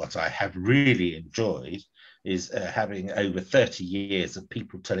 Also, what I have really enjoyed is having over 30 years of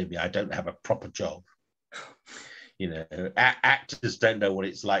people telling me I don't have a proper job. You know, actors don't know what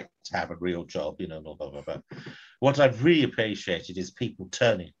it's like to have a real job, you know, blah, blah, blah, blah. What I've really appreciated is people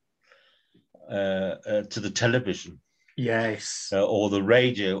turning to the television. Yes. Or the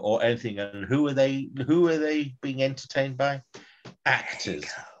radio or anything. And who are they being entertained by? Actors,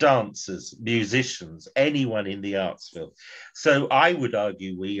 dancers, musicians, anyone in the arts field. So I would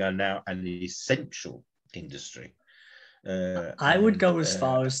argue we are now an essential industry. I would go as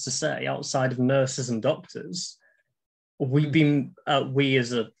far as to say, outside of nurses and doctors, we've been, we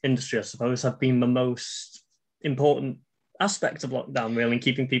as an industry, I suppose, have been the most important aspect of lockdown, really, in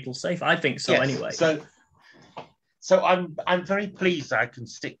keeping people safe. I think so, anyway. So I'm very pleased I can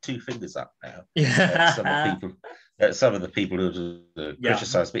stick two fingers up now. Yeah. Some of the people who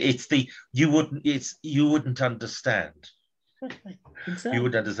criticize me. It's you wouldn't understand. Exactly. You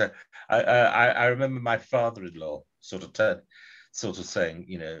wouldn't understand. I remember my father-in-law sort of saying,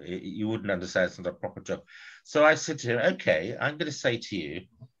 you know, you wouldn't understand, it's not a proper job. So I said to him, okay, I'm going to say to you,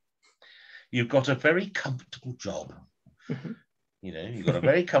 you've got a very comfortable job. You know, you've got a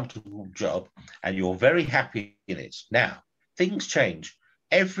very comfortable job and you're very happy in it. Now, things change.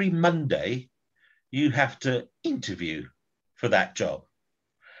 Every Monday, you have to interview for that job.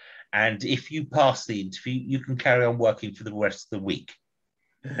 And if you pass the interview, you can carry on working for the rest of the week.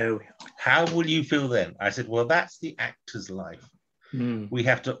 Oh. How will you feel then? I said, well, that's the actor's life. We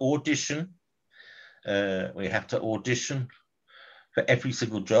have to audition. We have to audition for every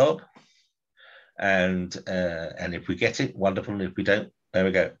single job. And if we get it, wonderful. And if we don't, there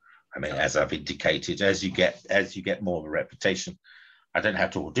we go. I mean, as I've indicated, as you get more of a reputation, I don't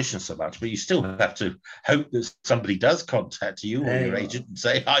have to audition so much, but you still have to hope that somebody does contact you or your agent and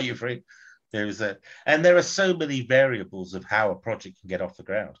say, "Are you free?" And there are so many variables of how a project can get off the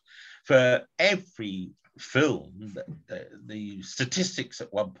ground. For every film, the statistics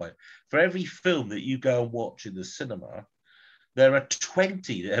at one point, for every film that you go and watch in the cinema, there are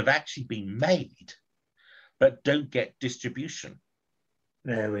 20 that have actually been made, but don't get distribution.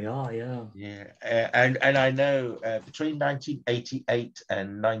 There we are, yeah. Yeah, and I know between 1988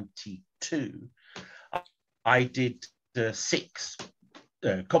 and 92, I did 6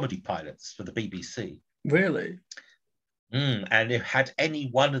 comedy pilots for the BBC. Really? And if had any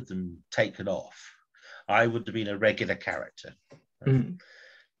one of them taken off, I would have been a regular character.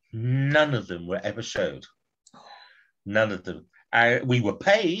 None of them were ever showed. None of them. We were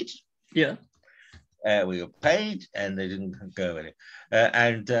paid. Yeah. We were paid, and they didn't go any.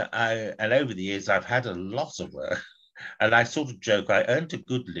 And over the years, I've had a lot of work, and I sort of joke I earned a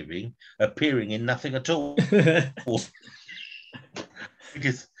good living appearing in nothing at all.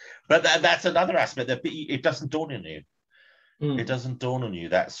 But that's another aspect that it doesn't dawn on you. It doesn't dawn on you,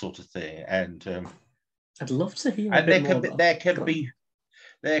 that sort of thing. And I'd love to hear. And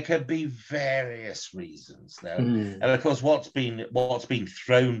there can be various reasons now, and of course, what's been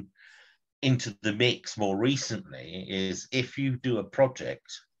thrown into the mix more recently is if you do a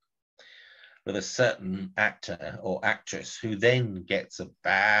project with a certain actor or actress who then gets a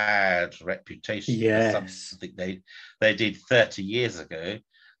bad reputation for something they did 30 years ago,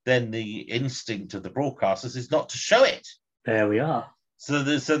 then the instinct of the broadcasters is not to show it. There we are. So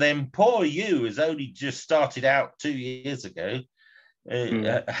then poor you has only just started out 2 years ago,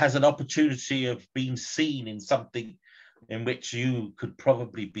 has an opportunity of being seen in something in which you could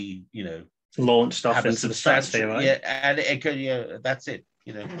probably be, launched off into the stratosphere, right? Yeah, and it could, that's it,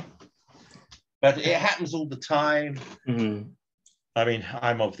 But it happens all the time. I mean,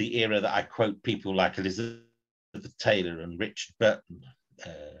 I'm of the era that I quote people like Elizabeth Taylor and Richard Burton,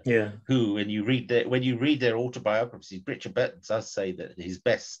 who, when you read their autobiographies, Richard Burton does say that his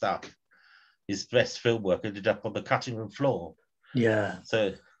best stuff, his best film work, ended up on the cutting room floor. Yeah.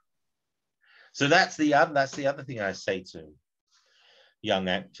 So that's the other thing I say to young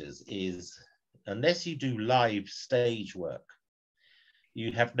actors is, unless you do live stage work,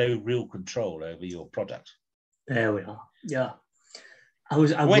 you have no real control over your product. There we are. Yeah.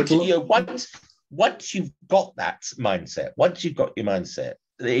 Once you've got that mindset, once you've got your mindset,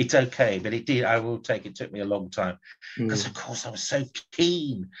 it's okay. But it took me a long time, because of course I was so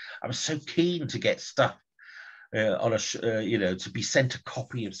keen to get stuff on a to be sent a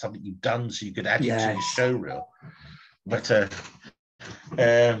copy of something you've done so you could add it to your show reel. But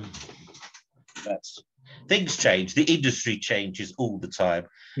that's, things change. The industry changes all the time.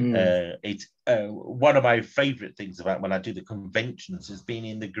 It's one of my favorite things about when I do the conventions is being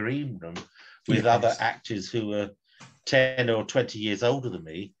in the green room with other actors who are 10 or 20 years older than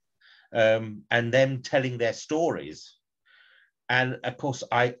me, and them telling their stories. And of course,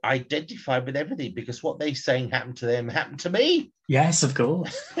 I identify with everything, because what they're saying happened to them happened to me. Yes, of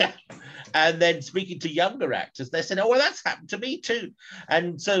course. And then speaking to younger actors, they're saying, "Oh, well, that's happened to me too."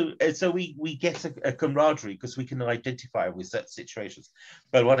 And so we get a camaraderie because we can identify with certain situations.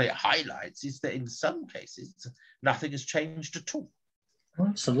 But what it highlights is that in some cases, nothing has changed at all.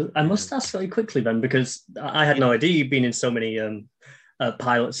 Absolutely. I must ask very quickly then, because I had no idea you've been in so many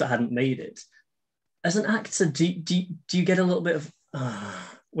pilots that hadn't made it. As an actor, do you get a little bit of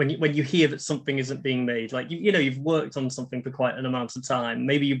when you hear that something isn't being made, like you've worked on something for quite an amount of time,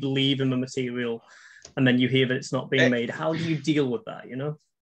 maybe you believe in the material, and then you hear that it's not being made. How do you deal with that?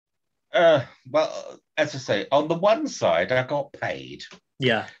 Well, as I say, on the one side, I got paid.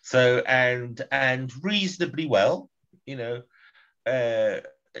 Yeah. So and reasonably well,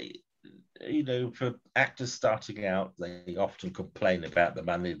 for actors starting out, they often complain about the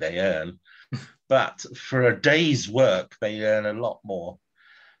money they earn, but for a day's work, they earn a lot more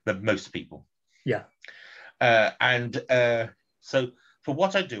than most people. Yeah. So for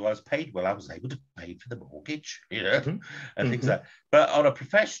what I do, I was paid well. I was able to pay for the mortgage, and things like that. But on a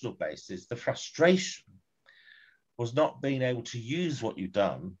professional basis, the frustration was not being able to use what you've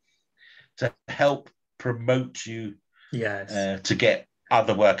done to help promote you to get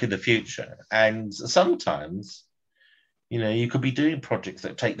other work in the future. And sometimes, you could be doing projects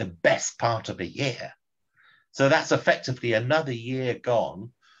that take the best part of a year. So that's effectively another year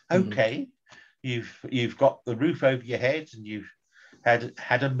gone. Okay, you've got the roof over your head and you've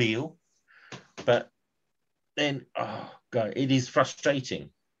had a meal, but then, oh God, it is frustrating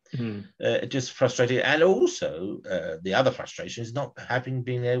Just frustrated. And also the other frustration is not having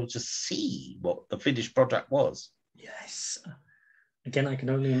been able to see what the finished product was. Yes. Again, I can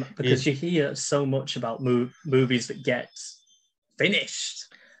only, because you hear so much about movies that get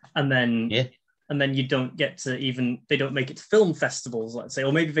finished and then you don't get to they don't make it to film festivals, let's say,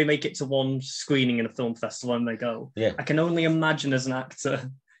 or maybe they make it to one screening in a film festival and they go. I can only imagine as an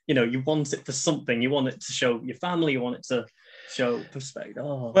actor, you want it for something, you want it to show your family, you want it to show perspective.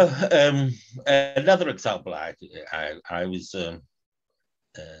 Well, another example, I was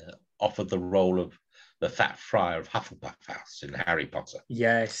offered the role of the Fat Friar of Hufflepuff House in Harry Potter.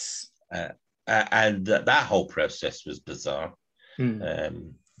 Yes. And that whole process was bizarre.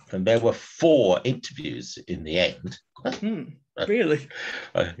 And there were 4 interviews in the end. Really?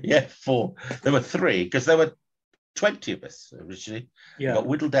 4. There were 3 because there were 20 of us originally. We got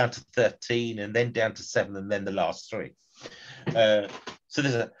whittled down to 13 and then down to 7 and then the last 3. So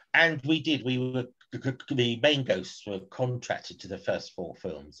the main ghosts were contracted to the first 4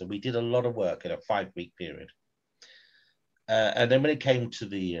 films, and we did a lot of work in a 5-week period. And then when it came to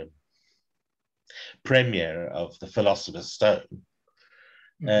the premiere of The Philosopher's Stone,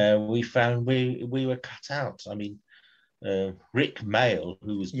 we found we were cut out. I mean, Rick Mail,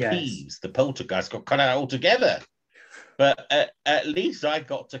 who was Peeves, the poltergeist, got cut out altogether. But at least I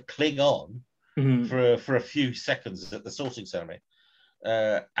got to cling on for a few seconds at the sorting ceremony.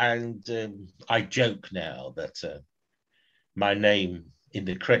 And I joke now that my name in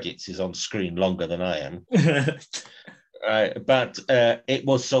the credits is on screen longer than I am. But it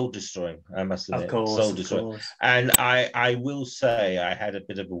was soul-destroying, I must admit. Of course, soul-destroying. Of course. And I will say I had a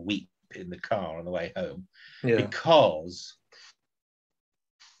bit of a weep in the car on the way home because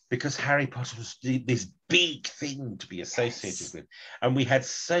Harry Potter was this big thing to be associated with. And we had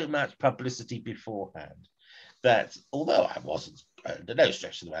so much publicity beforehand that although I wasn't, under no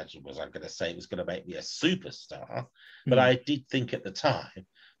stretch of the imagination was I going to say it was going to make me a superstar, but I did think at the time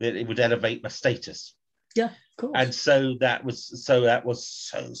that it would elevate my status. Yeah, of course. And so that was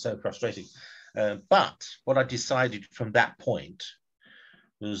so frustrating. But what I decided from that point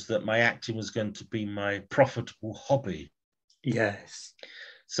was that my acting was going to be my profitable hobby. Yes.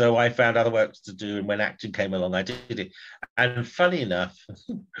 So I found other work to do, and when acting came along, I did it. And funny enough,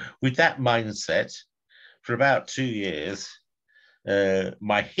 with that mindset, for about 2 years,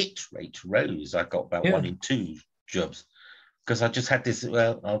 my hit rate rose. I got about 1 in 2 jobs because I just had this.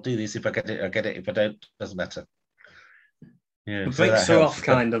 Well, I'll do this if I get it. I get it. If I don't, doesn't matter. Yeah, it breaks her off,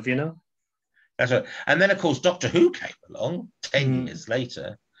 kind of, That's right. And then, of course, Doctor Who came along 10 years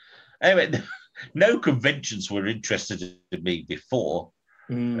later. Anyway, no conventions were interested in me before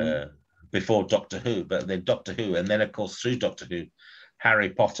Doctor Who, but then Doctor Who, and then, of course, through Doctor Who, Harry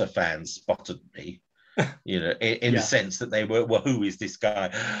Potter fans spotted me. In the sense that they were, well, who is this guy?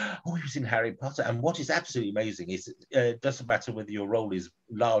 Oh, he was in Harry Potter. And what is absolutely amazing is it doesn't matter whether your role is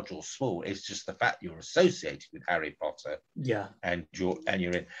large or small. It's just the fact you're associated with Harry Potter. Yeah. And you're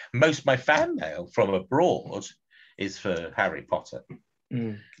in. Most of my fan mail from abroad is for Harry Potter.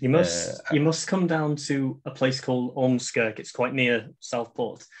 You must come down to a place called Ormskirk. It's quite near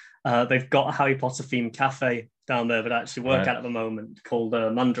Southport. They've got a Harry Potter themed cafe down there that I actually work at the moment called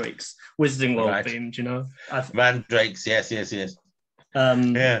Mandrake's, Wizarding World themed, Mandrake's, yes.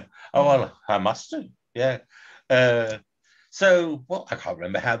 Yeah. Oh, well, I must do. Yeah. So, I can't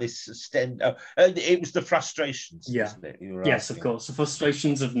remember how this stemmed. It was the frustrations, wasn't it? Yes, of course. The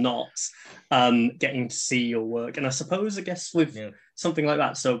frustrations of not getting to see your work. And I guess with something like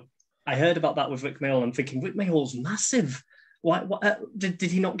that. So I heard about that with Rick Mayall, and I'm thinking, Rick Mayall's massive. Why did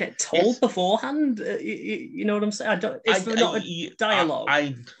he not get told beforehand? You know what I'm saying? Is there not a dialogue?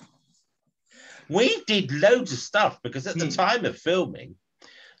 We did loads of stuff because at the time of filming,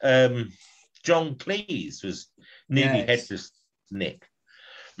 John Cleese was nearly headless Nick.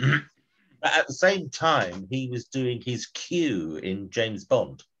 But at the same time, he was doing his Q in James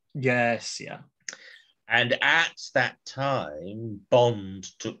Bond. Yes, yeah. And at that time, Bond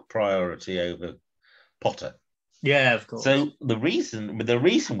took priority over Potter. Yeah, of course. So the reason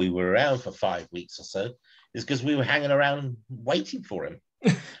we were around for 5 weeks or so is because we were hanging around waiting for him.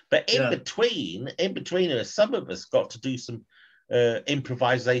 But in between, some of us got to do some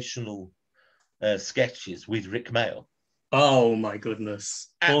improvisational sketches with Rick Mayall. Oh my goodness!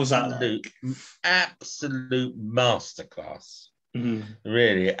 What was that like? Absolute masterclass,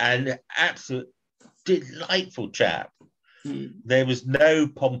 really, and absolute delightful chap. There was no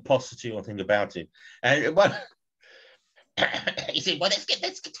pomposity or thing about him, and he said, "Well,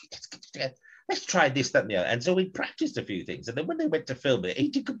 let's try this, that, and the other." And so we practiced a few things, and then when they went to film it, he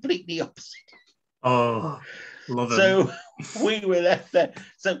did completely opposite. Oh, Love him. So we were left there.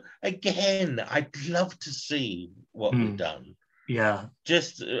 So again, I'd love to see what we've done. Yeah.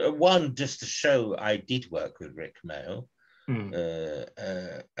 Just just to show I did work with Rick Mail.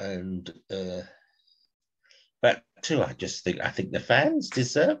 But two, I think the fans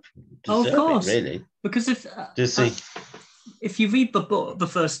deserve of course. it, really. Because if you read the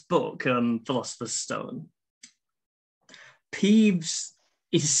first book, Philosopher's Stone, Peeves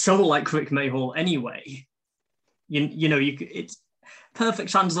is so like Rick Mayhall anyway. You know, it's perfect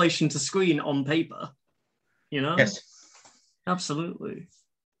translation to screen on paper. You know. Yes. Absolutely.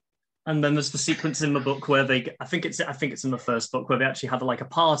 And then there's the sequence in the book where I think it's in the first book where they actually have like a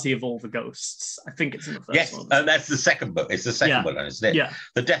party of all the ghosts. I think it's in the first one. Yes, that's the second book. It's the second one, isn't it? Yeah.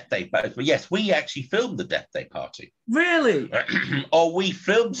 The Death Day party. But yes, we actually filmed the Death Day party. Really? Or we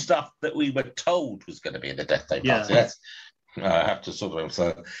filmed stuff that we were told was going to be in the Death Day party. Yeah. I have to sort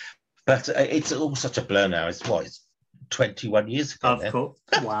of but it's all such a blur now. It's 21 years ago. Of course.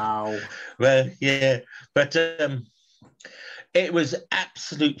 Wow. Well, yeah, but it was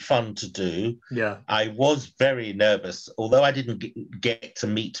absolute fun to do. Yeah. I was very nervous, although I didn't get to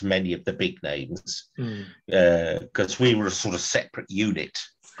meet many of the big names because we were a sort of separate unit.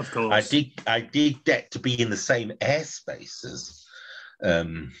 Of course. I did get to be in the same airspace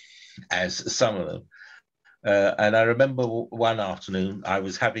as some of them. And I remember one afternoon I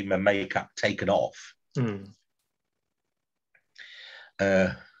was having my makeup taken off.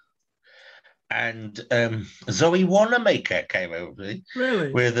 And Zoe Wanamaker came over me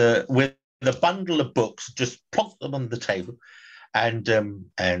with a bundle of books, just plonked them on the table, and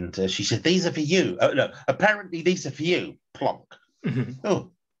she said, "These are for you." Oh no, apparently these are for you. Plonk.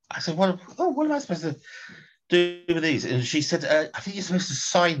 Oh, I said, what am I supposed to do with these? And she said, "I think you're supposed to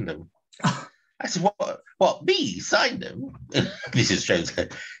sign them." I said, "What? Me sign them?" This is strange.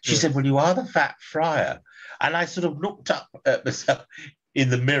 She said, "Well, you are the Fat Friar," and I sort of looked up at myself in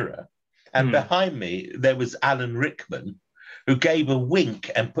the mirror. And behind me, there was Alan Rickman, who gave a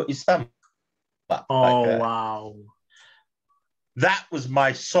wink and put his thumb up. Oh, like wow. That was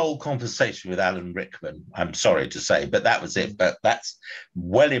my sole conversation with Alan Rickman, I'm sorry to say, but that was it. But that's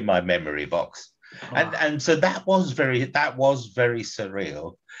well in my memory box. Oh. And so that was very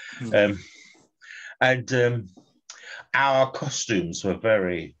surreal. Our costumes were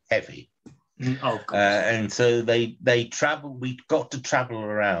very heavy. And so we got to travel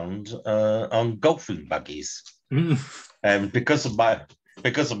around on golfing buggies. And because of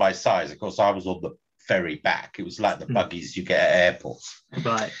my size, of course, I was on the very back. It was like the buggies you get at airports.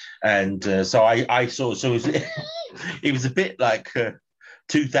 Right. And so I saw, so it was a bit like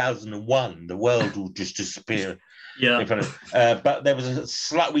 2001, the world will just disappear. Yeah. But there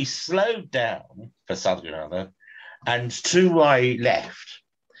was we slowed down for something or other, and to my left,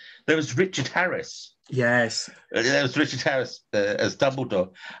 there was Richard Harris. Yes. There was Richard Harris as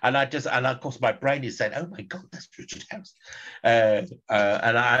Dumbledore. And of course, my brain is saying, "Oh my God, that's Richard Harris." And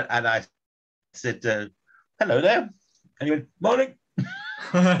I said, "Hello there." And he went, "Morning."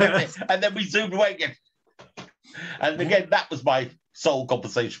 And then we zoomed away again. And again, that was my sole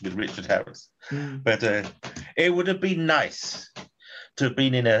conversation with Richard Harris. But it would have been nice to have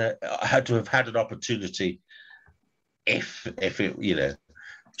been had an opportunity if it,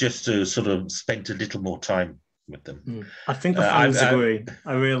 just to sort of spend a little more time with them. I think the fans agree.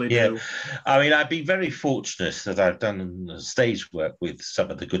 I really do. I mean, I've been very fortunate that I've done stage work with some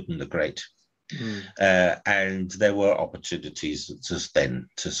of the good and the great. And there were opportunities to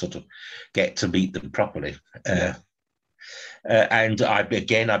sort of get to meet them properly. And I've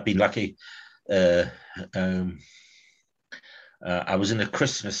been lucky. I was in a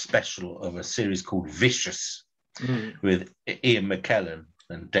Christmas special of a series called Vicious with Ian McKellen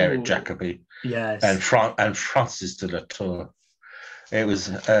and Derek Jacobi, yes, and Francis de la Tour. It was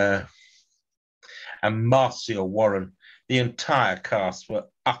and Marcia Warren. The entire cast were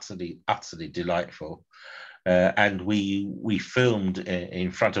utterly delightful, and we filmed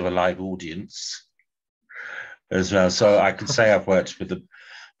in front of a live audience as well. So I can say I've worked with them,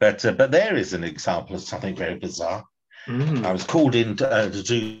 but there is an example of something very bizarre. I was called in to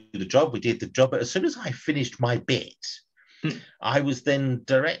do the job. We did the job, but as soon as I finished my bit, I was then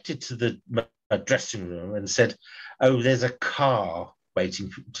directed to the dressing room and said, "Oh, there's a car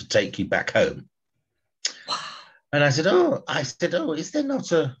waiting to take you back home." And I said, "Oh, is there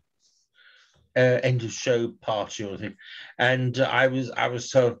not a end of show party or anything?" And I was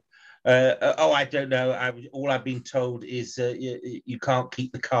told, I don't know. All I've been told is you can't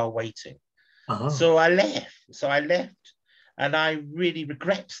keep the car waiting." Uh-huh. So I left, and I really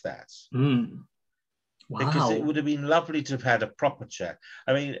regret that. Because it would have been lovely to have had a proper chat.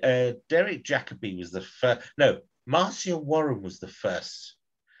 I mean, Derek Jacobi was the first. No, Marcia Warren was the first.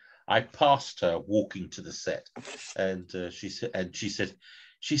 I passed her walking to the set, and she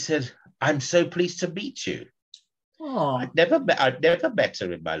said, "I'm so pleased to meet you." Oh. I'd never met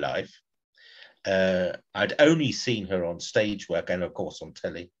her in my life. I'd only seen her on stage work and, of course, on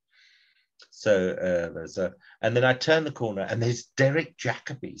telly. So and then I turn the corner, and there's Derek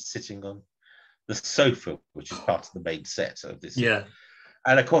Jacobi sitting on the sofa, which is part of the main set of this. Yeah.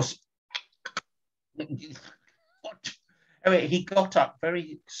 And of course, I mean, he got up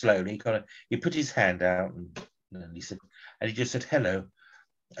very slowly. He put his hand out, and he said, and he just said, "Hello,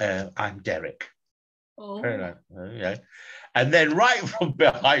 I'm Derek." Oh. Yeah. And then right from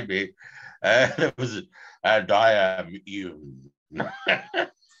behind me, there was, "And I am you."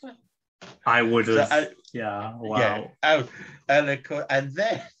 I would have. Yeah. Wow. Yeah. And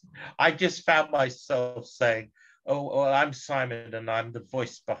then I just found myself saying, "Oh, well, I'm Simon, and I'm the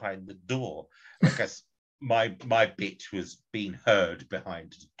voice behind the door," because my bit was being heard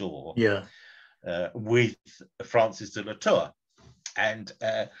behind the door. Yeah. With Francis de la Tour, and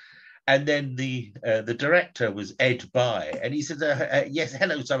then the director was Ed By, and he said, "Yes,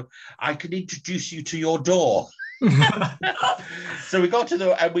 hello, Simon. I can introduce you to your door." So we got to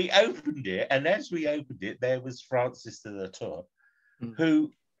the, and we opened it, and as we opened it, there was Francis de la Tour,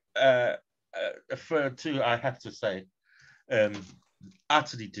 who, I have to say,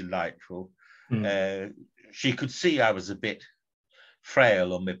 utterly delightful. She could see I was a bit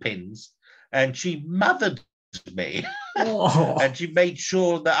frail on my pins, and she mothered me. And she made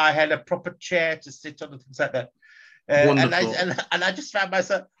sure that I had a proper chair to sit on and things like that. And I just found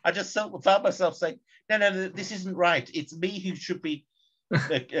myself saying, no, this isn't right. It's me who should be,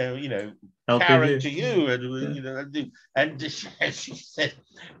 carrying to you, and she said,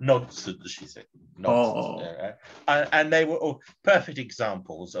 "Nonsense." She said, "Nonsense." And they were all perfect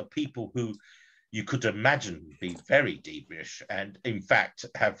examples of people who you could imagine be very deepish, and in fact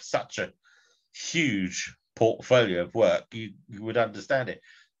have such a huge portfolio of work, you would understand it.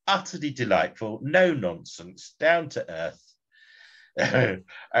 Utterly delightful, no nonsense, down to earth. And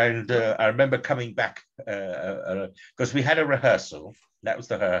I remember coming back because we had a rehearsal. That was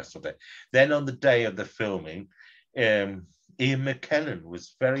the rehearsal day. Then on the day of the filming, Ian McKellen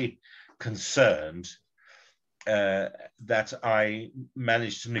was very concerned that I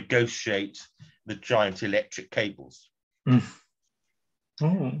managed to negotiate the giant electric cables. And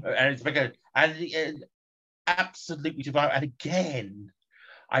it's because, and absolutely divine. And again,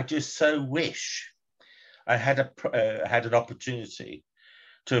 I just so wish I had an opportunity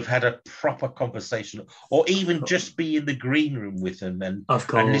to have had a proper conversation, or even just be in the green room with them and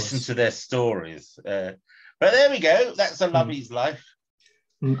listen to their stories. But there we go. That's a lovey's life.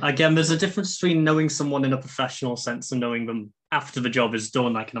 Again, there's a difference between knowing someone in a professional sense and knowing them after the job is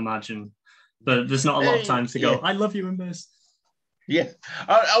done, I can imagine. But there's not a lot of time to go, "I love you in this." Yeah.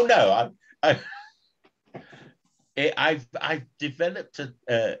 Oh no. I've developed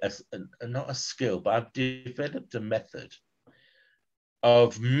not a skill, but I've developed a method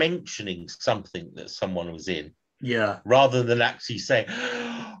of mentioning something that someone was in, rather than actually saying,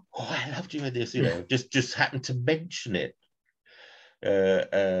 "Oh, I loved you in this," just happen to mention it.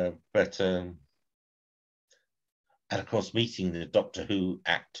 And of course, meeting the Doctor Who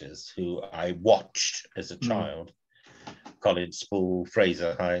actors who I watched as a child, Colin Spaull,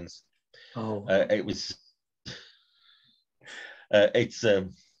 Fraser Hines. It's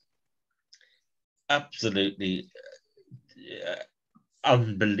absolutely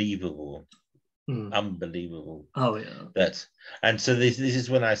unbelievable. Unbelievable. And so this is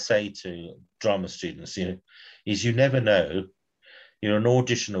when I say to drama students, is you never know, you're an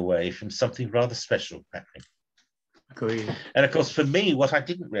audition away from something rather special happening. Agreed. And of course, for me, what I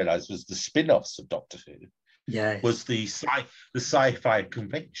didn't realize was the spin-offs of Doctor Who. Was the sci-fi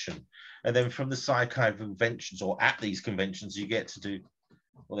convention. And then from the sci-fi conventions, or at these conventions, you get to do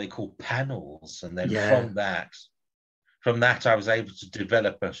what they call panels. And then from that, I was able to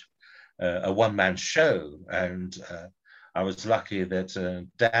develop a one-man show. And I was lucky that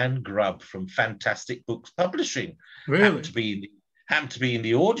Dan Grubb from Fantastic Books Publishing happened to be in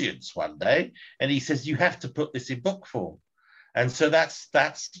the audience one day, and he says, "You have to put this in book form." And so that's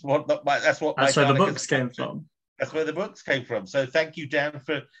where the books came from. That's where the books came from. So thank you, Dan,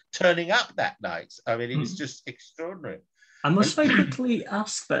 for turning up that night. I mean, it was just extraordinary. I must very quickly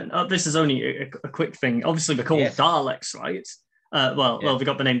ask then. This is only a quick thing. Obviously, they're called Daleks, right? Well, they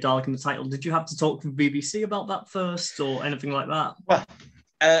got the name Dalek in the title. Did you have to talk to the BBC about that first, or anything like that? Well,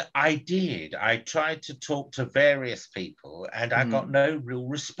 I did. I tried to talk to various people, and I got no real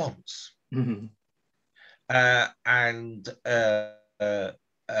response. and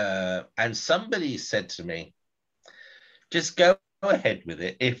somebody said to me, just go ahead with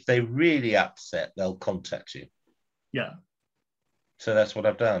it. If they're really upset, they'll contact you. Yeah. So that's what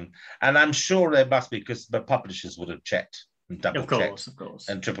I've done. And I'm sure there must be, because the publishers would have checked and double checked. Of course.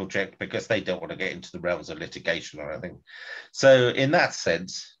 And triple checked, because they don't want to get into the realms of litigation or anything. So in that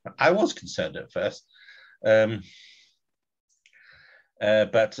sense, I was concerned at first. But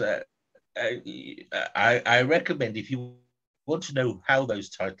I recommend, if you want to know how those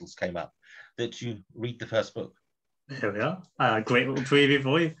titles came up, that you read the first book. There we are. Great little preview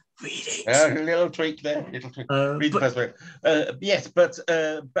for you. Read it. A little tweak there. Read the first book. Yes, but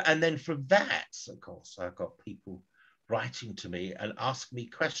and then from that, of course, I got people writing to me and asking me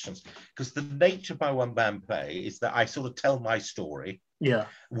questions, because the nature of my one-man play is that I sort of tell my story,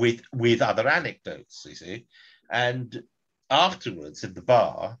 with other anecdotes, you see, and afterwards in the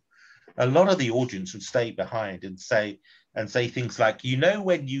bar, a lot of the audience would stay behind and say things like,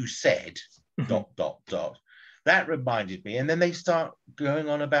 when you said ... that reminded me, and then they start going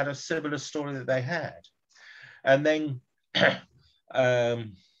on about a similar story that they had, and then a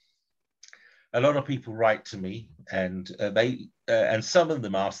lot of people write to me, and they and some of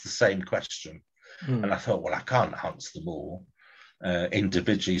them ask the same question, and I thought, well, I can't answer them all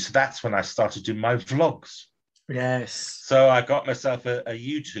individually, so that's when I started doing my vlogs. Yes. So I got myself a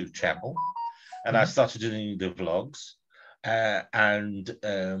YouTube channel, and I started doing the vlogs, and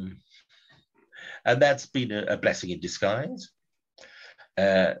that's been a blessing in disguise.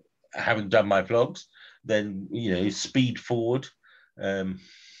 Having done my vlogs, then speed forward.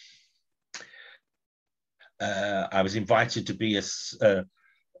 I was invited to be I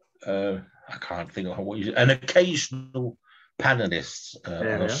can't think of an occasional panelist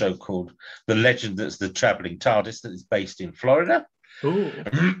on a show called The Legend That's the Traveling TARDIS, that is based in Florida.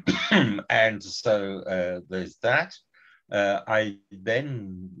 And so there's that. I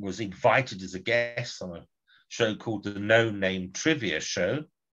then was invited as a guest on a show called the No Name Trivia Show,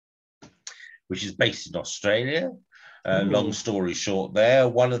 which is based in Australia. Long story short there,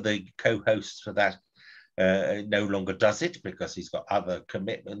 one of the co-hosts for that no longer does it because he's got other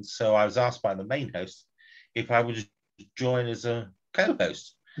commitments. So I was asked by the main host if I would join as a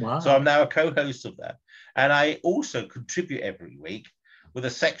co-host. Wow. So I'm now a co-host of that. And I also contribute every week with a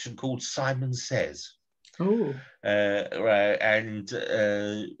section called Simon Says. Right, and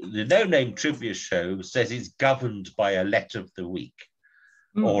the No Name Trivia Show says it's governed by a letter of the week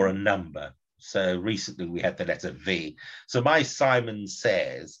or a number. So recently we had the letter V. So my Simon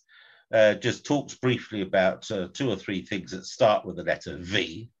Says just talks briefly about 2 or 3 things that start with the letter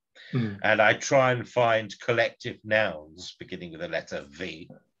V. And I try and find collective nouns beginning with the letter V,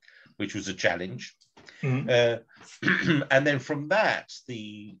 which was a challenge. And then from that,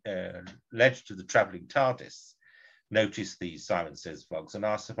 the Legend of the Traveling TARDIS noticed the Simon Says vlogs and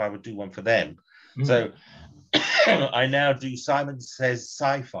asked if I would do one for them. So I now do Simon Says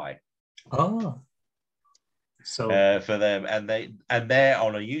Sci-Fi. So for them, and they're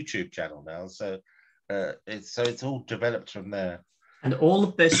on a YouTube channel now. So it's all developed from there. And all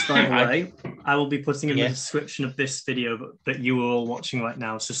of this, by the way, I will be putting in the description of this video that you are all watching right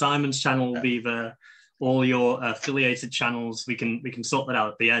now. So Simon's channel will be there. All your affiliated channels, we can sort that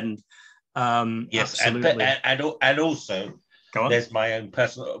out at the end. Yes, absolutely. And also there's my own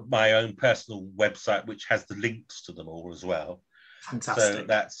personal website which has the links to them all as well. Fantastic.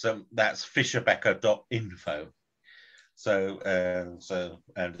 So that's Fisher-Becker.info. So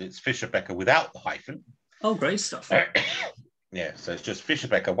and it's Fisher-Becker without the hyphen. Oh, great stuff. Yeah, so it's just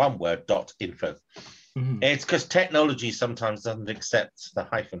Fisher-Becker, one word, .info. It's because technology sometimes doesn't accept the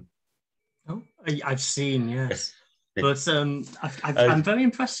hyphen. Oh, I've seen, yes. But I'm very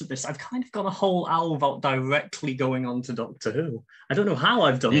impressed with this. I've kind of got a whole hour without directly going on to Doctor Who. I don't know how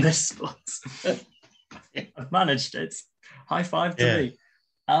I've done this, but I've managed it. High five to me.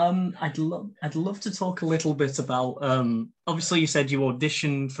 I'd love to talk a little bit about. Obviously, you said you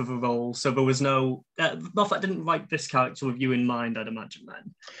auditioned for the role, so there was no. Moffat didn't write this character with you in mind, I'd imagine.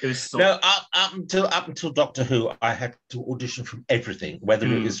 Then it was up until Doctor Who, I had to audition from everything, whether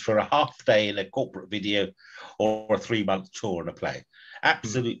it was for a half day in a corporate video or a 3-month tour in a play.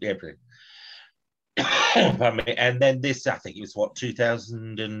 Absolutely everything. And then this, I think it was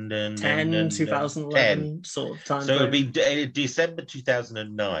 2010, 2011 sort of time. So it would be December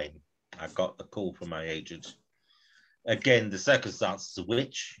 2009. I got the call from my agent. Again, the circumstances of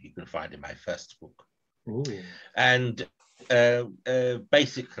which you can find in my first book. And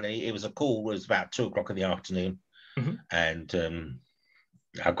basically, it was a call. It was about 2:00 in the afternoon, and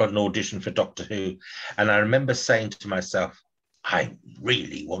I got an audition for Doctor Who, and I remember saying to myself, "I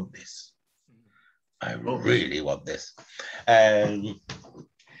really want this. I really want this. And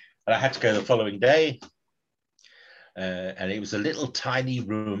I had to go the following day. And it was a little tiny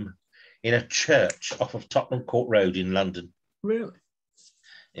room in a church off of Tottenham Court Road in London. Really?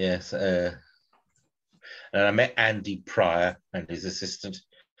 Yes. And I met Andy Pryor and his assistant.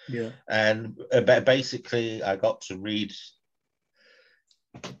 Yeah. And basically, I got to read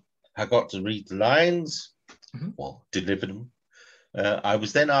the lines, or deliver them. I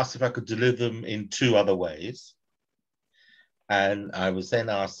was then asked if I could deliver them in 2 other ways. And I was then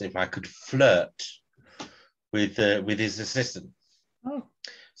asked if I could flirt with his assistant. Oh.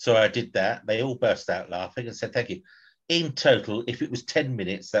 So I did that. They all burst out laughing and said, thank you. In total, if it was 10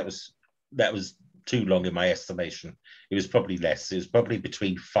 minutes, that was too long in my estimation. It was probably less. It was probably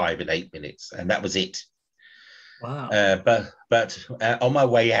between 5 and 8 minutes. And that was it. Wow. But on my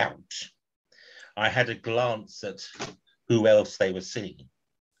way out, I had a glance at who else they were seeing.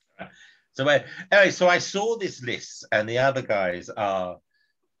 So anyway, so I saw this list, and the other guys are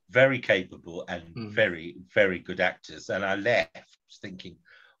very capable and very, very good actors. And I left thinking,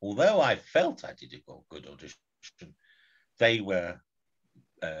 although I felt I did a good audition, they were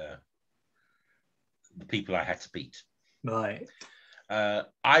the people I had to beat. Right.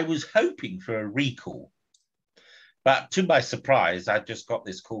 I was hoping for a recall, but to my surprise, I got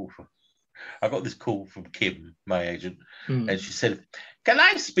this call from Kim, my agent, and she said, "Can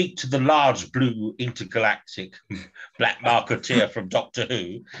I speak to the large blue intergalactic black marketeer from Doctor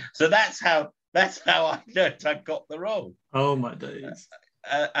Who?" So that's how I learned I got the role. Oh my days!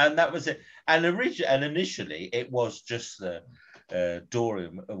 And that was it. And initially, it was just the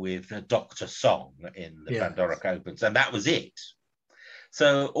Dorium with Doctor Song in the Pandora Opens, and that was it.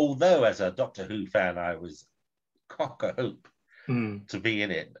 So although as a Doctor Who fan, I was cock-a-hoop to be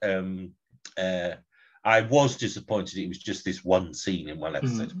in it. I was disappointed it was just this one scene in one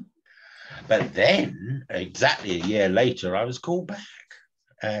episode. But then, exactly a year later, I was called back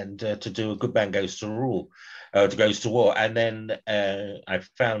and to do A Good Man Goes to War. And then I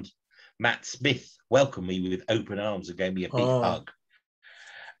found Matt Smith welcomed me with open arms and gave me a big hug.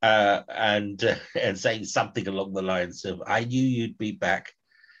 And saying something along the lines of, "I knew you'd be back."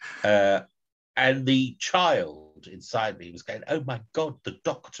 And the child inside me was going, "Oh my God, the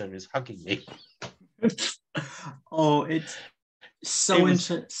Doctor is hugging me." Oh, it's so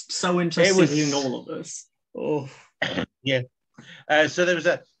interesting hearing all of this. Oh, yeah. So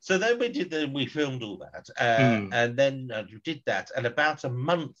then we filmed all that, and then we did that, and about a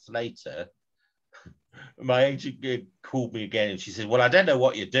month later, my agent called me again, and she said, "Well, I don't know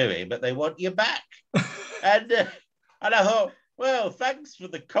what you're doing, but they want you back." and I thought, well, thanks for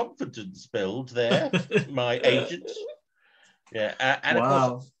the confidence build there, my agent. Yeah, and of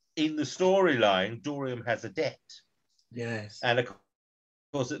course, in the storyline, Dorium has a debt. Yes. And of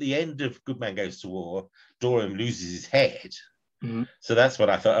course, at the end of Good Man Goes to War, Dorium loses his head. So that's what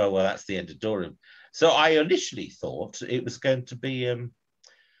I thought, oh, well, that's the end of Dorium. So I initially thought it was going to be a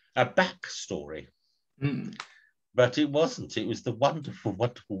backstory. But it wasn't. It was the wonderful,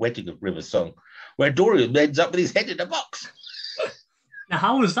 wonderful wedding of River Song, where Dorium ends up with his head in a box. Now,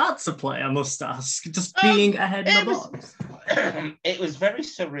 how was that to play, I must ask? Just being a head in a box? It was very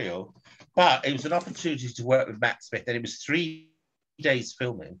surreal, but it was an opportunity to work with Matt Smith, and it was 3 days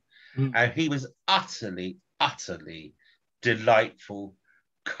filming, and he was utterly, utterly delightful,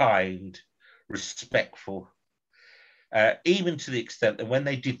 kind, respectful, even to the extent that when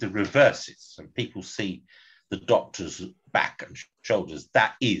they did the reverses and people see the Doctor's back and shoulders,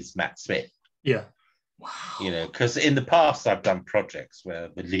 that is Matt Smith. Yeah. Wow. You know, because in the past I've done projects where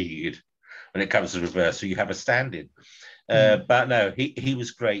the lead, when it comes to reversal, you have a stand-in. But no, he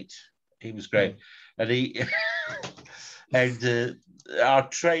was great. He was great. And he and our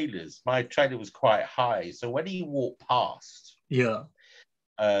trailers, my trailer was quite high. So when he walked past, because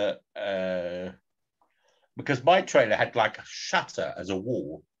my trailer had like a shutter as a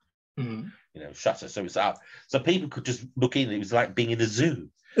wall, you know, shutter, so it's up. So people could just look in. It was like being in a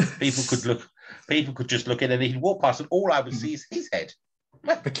zoo. People could just look in, and he'd walk past, and all I would see is his head.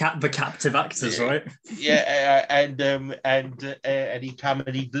 The captive actors, right? Yeah, and he'd come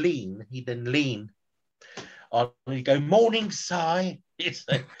and he'd then lean on, and he'd go, "Morning, Si." It's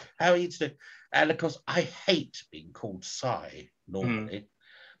like, how are you doing? And of course, I hate being called Si normally,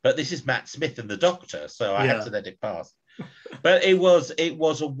 but this is Matt Smith and the Doctor, so I had to let it pass. But it was a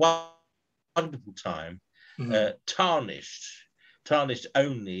wonderful time, tarnished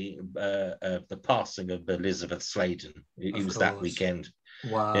only the passing of Elizabeth Sladen. It was that weekend.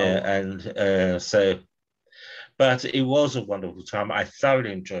 Wow. Yeah, and but it was a wonderful time. I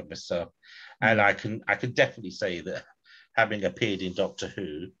thoroughly enjoyed myself, and I can definitely say that having appeared in Doctor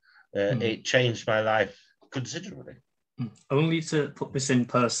Who, it changed my life considerably. Only to put this in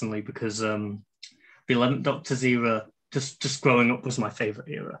personally, because the 11th Doctor's era, just growing up, was my favourite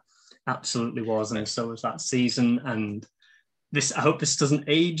era. Absolutely was, and so was that season. And this, I hope this doesn't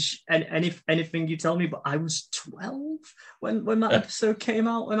age anything you tell me, but I was 12 when that episode came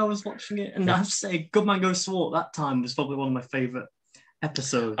out, when I was watching it, and I have to say, Good Man Goes to War at that time was probably one of my favourite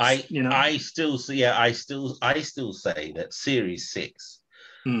episodes. I still say that Series 6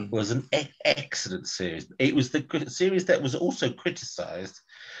 was an excellent series. It was the series that was also criticised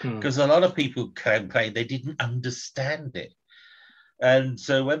because a lot of people complained they didn't understand it. And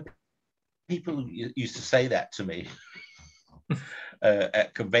so when people used to say that to me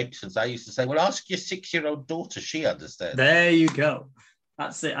at conventions, I used to say, well, ask your 6-year-old daughter, she understands. There you go.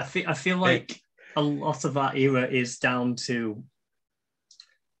 That's it. I feel like a lot of that era is down to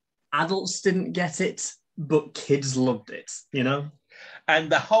adults didn't get it, but kids loved it,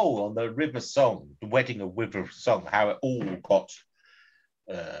 And the whole on the River Song, the Wedding of River Song, how it all got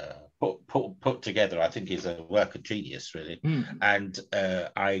put together, I think is a work of genius, really. And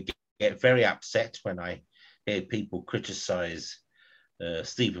I get very upset when I hear people criticize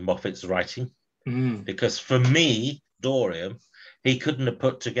Stephen Moffat's writing, because for me, Dorian, he couldn't have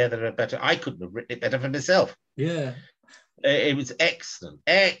put together a better. I couldn't have written it better for myself. Yeah, it was excellent.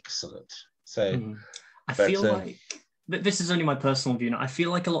 So I feel like this is only my personal view now. I feel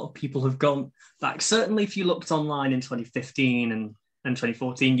like a lot of people have gone back. Certainly, if you looked online in 2015 and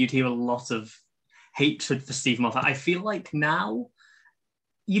 2014, you'd hear a lot of hatred for Steve Moffat. I feel like now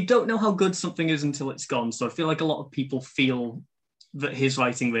you don't know how good something is until it's gone. So I feel like a lot of people feel that his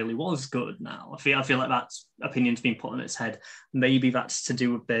writing really was good now. I feel like that opinion's been put on its head. Maybe that's to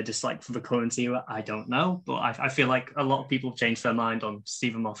do with their dislike for the current era. I don't know, but I feel like a lot of people have changed their mind on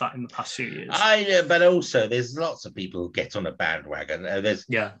Stephen Moffat in the past few years. But also there's lots of people who get on a bandwagon.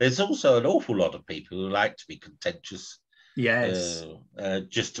 There's also an awful lot of people who like to be contentious. Yes,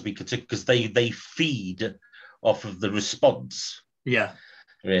 just to be contentious because they feed off of the response. Yeah,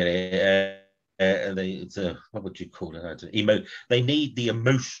 really. What would you call it? They need the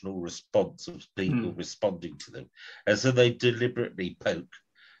emotional response of people responding to them, and so they deliberately poke.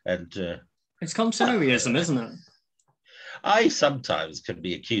 And it's consumerism, isn't it? I sometimes can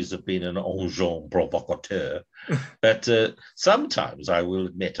be accused of being an engin provocateur, but sometimes I will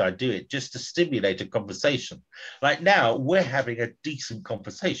admit I do it just to stimulate a conversation. Like now, we're having a decent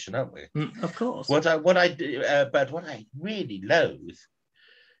conversation, aren't we? Of course. But what I really loathe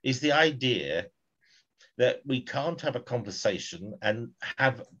is the idea that we can't have a conversation and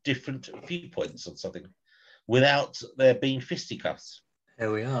have different viewpoints on something without there being fisticuffs.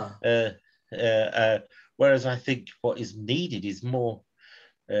 Here we are. Whereas I think what is needed is more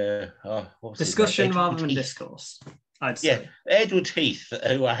discussion rather than discourse, I'd say. Yeah, Edward Heath,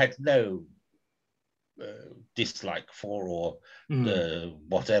 who I had no dislike for or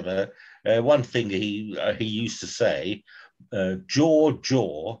whatever. One thing he used to say,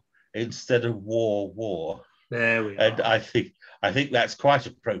 jaw instead of war. There we are. And I think that's quite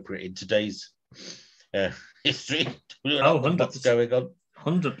appropriate in today's history. What's going on?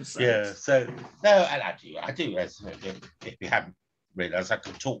 100%. Yeah. So no, and I do. As if you haven't realised, I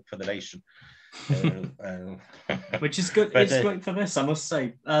can talk for the nation, which is good. It's great for this, I must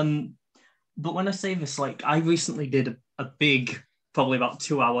say. But when I say this, like I recently did a big, probably about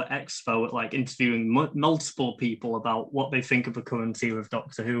 2-hour expo at like interviewing multiple people about what they think of the current era of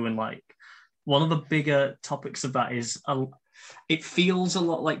Doctor Who, and like one of the bigger topics of that is it feels a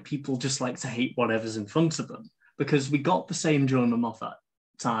lot like people just like to hate whatever's in front of them, because we got the same during the Moffat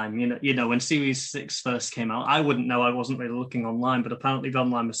time. You know, when Series 6 first came out, I wouldn't know. I wasn't really looking online, but apparently the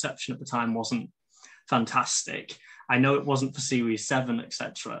online reception at the time wasn't fantastic. I know it wasn't for Series 7,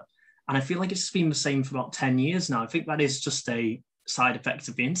 etc. And I feel like it's been the same for about 10 years now. I think that is just a side effect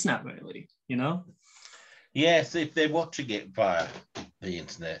of the internet, really, you know? Yes, if they're watching it via the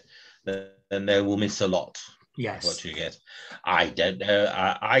internet, then they will miss a lot. Yes. What you get. I don't know.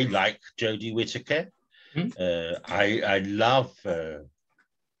 I like Jodie Whittaker. I love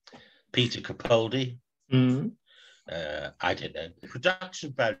Peter Capaldi. I don't know. The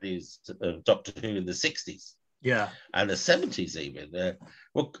production values of Doctor Who in the 60s. Yeah. And the 70s even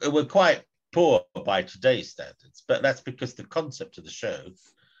were quite poor by today's standards, but that's because the concept of the show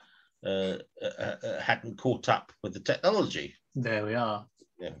hadn't caught up with the technology. There we are.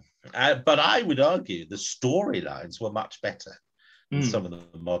 Yeah. But I would argue the storylines were much better than some of the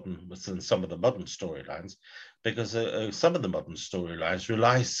modern storylines, because some of the modern storylines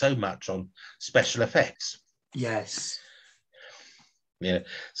rely so much on special effects. Yes. Yeah.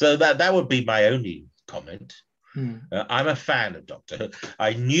 So that would be my only comment. I'm a fan of Doctor Who.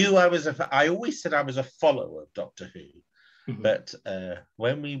 I knew I always said I was a follower of Doctor Who. But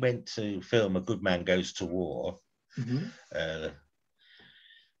when we went to film A Good Man Goes to War,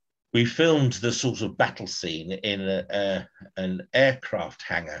 we filmed the sort of battle scene in an aircraft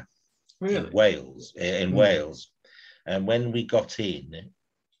hangar in Wales. Wales, and when we got in,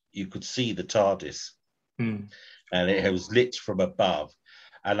 you could see the TARDIS, and it was lit from above,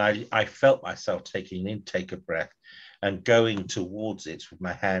 and I felt myself taking an intake of breath and going towards it with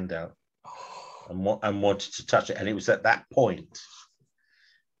my hand out, and wanted to touch it, and it was at that point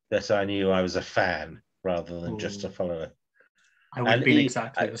that I knew I was a fan rather than just a follower. I would have been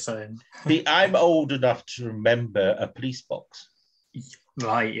exactly the same. See, I'm old enough to remember a police box.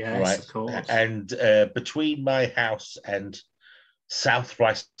 Right, yes, right. Of course. And between my house and South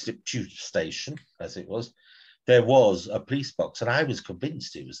Ruislip Tube Station, as it was, there was a police box, and I was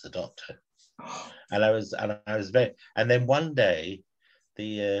convinced it was the Doctor. And I was very. And then one day,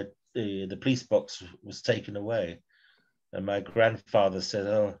 the police box was taken away, and my grandfather said,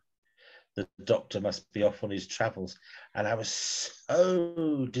 "Oh, the Doctor must be off on his travels." And I was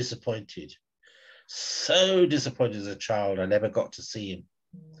so disappointed as a child. I never got to see him.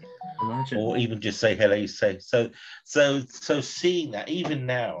 Imagine. Or even just say hello. So seeing that, even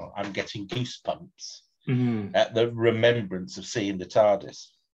now, I'm getting goosebumps at the remembrance of seeing the TARDIS,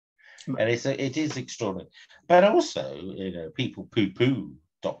 and it is extraordinary. But also, people poo-poo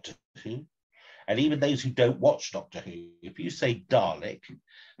Doctor Who, and even those who don't watch Doctor Who, if you say Dalek,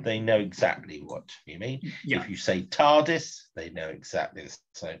 they know exactly what you mean. Yeah. If you say TARDIS, they know exactly the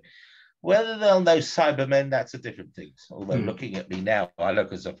same. Whether they'll know Cybermen, that's a different thing. Although looking at me now, I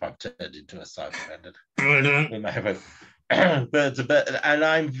look as if I've turned into a Cyberman. And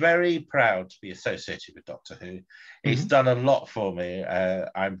I'm very proud to be associated with Doctor Who. It's done a lot for me.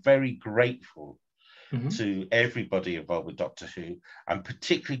 I'm very grateful to everybody involved with Doctor Who. I'm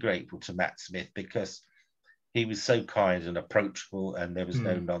particularly grateful to Matt Smith because he was so kind and approachable, and there was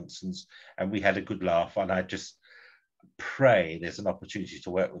no nonsense, and we had a good laugh. And I just pray there's an opportunity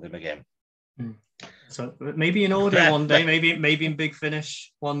to work with him again. So maybe in audio one day, maybe in Big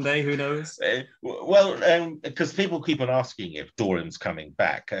Finish one day, who knows? Because people keep on asking if Doreen's coming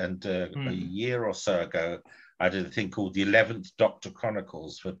back, and a year or so ago, I did a thing called the 11th Doctor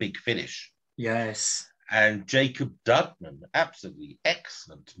Chronicles for Big Finish. Yes. And Jacob Dudman, absolutely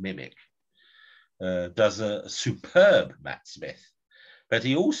excellent mimic, does a superb Matt Smith, but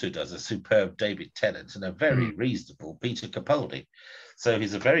he also does a superb David Tennant and a very reasonable Peter Capaldi. So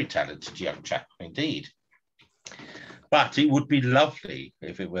he's a very talented young chap indeed. But it would be lovely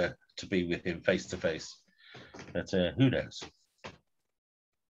if it were to be with him face to face. But who knows?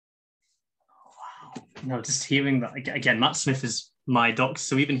 Wow. No, just hearing that again, Matt Smith is my Doctor,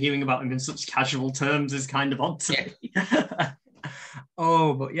 so even hearing about him in such casual terms is kind of odd to me.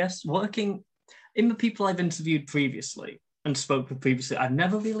 Oh, but yes, working in the people I've interviewed previously and spoke with previously, I've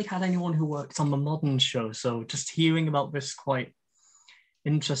never really had anyone who worked on the modern show. So just hearing about this quite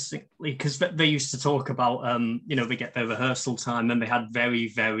interestingly, because they used to talk about, they get their rehearsal time and they had very,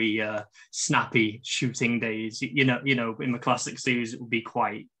 very snappy shooting days. In the classic series, it would be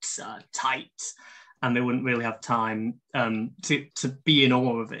quite tight and they wouldn't really have time to be in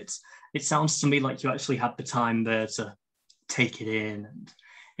awe of it. It sounds to me like you actually had the time there to take it in and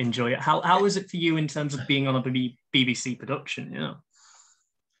enjoy it. How is it for you in terms of being on a BBC production?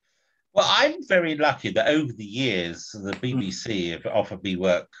 Well, I'm very lucky that over the years, the BBC have offered me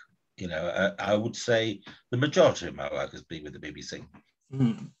work. I would say the majority of my work has been with the BBC,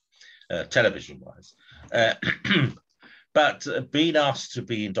 television-wise. But being asked to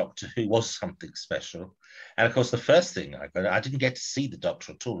be in Doctor Who was something special. And of course, the first thing I didn't get to see the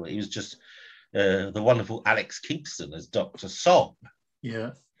Doctor at all. It was just the wonderful Alex Kingston as Dr. Sob.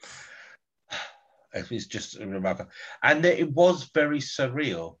 Yeah. It was just remarkable. And it was very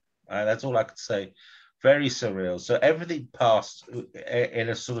surreal. That's all I could say. Very surreal. So everything passed in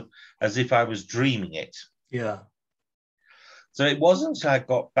a sort of as if I was dreaming it. Yeah. So it wasn't until I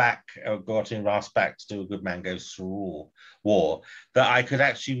got asked back to do A Good Man Goes to War that I could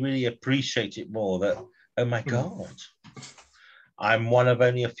actually really appreciate it more. That, oh my God, I'm one of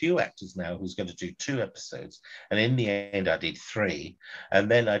only a few actors now who's going to do 2 episodes. And in the end, I did 3.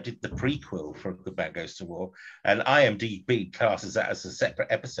 And then I did the prequel for A Good Man Goes to War. And IMDb classes that as a separate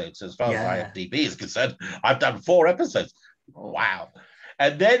episode. So as far as IMDb is concerned, I've done 4 episodes. Wow.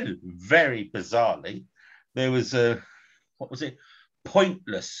 And then, very bizarrely, there was what was it?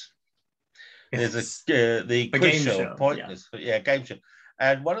 Pointless. Yes. There's the quiz game show, Pointless. Yeah, game show.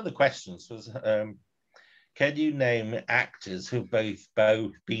 And one of the questions was, Can you name actors who've both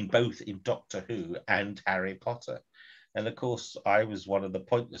been both in Doctor Who and Harry Potter? And of course, I was one of the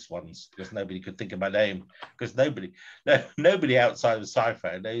pointless ones because nobody could think of my name because nobody outside of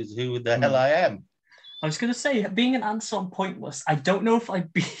sci-fi knows who the hell I am. I was going to say, being an answer on pointless, I don't know if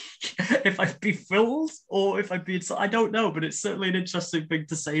I'd be if I'd be thrilled or if I'd be. I don't know, but it's certainly an interesting thing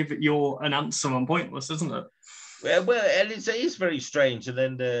to say that you're an answer on pointless, isn't it? Well, and it is very strange. And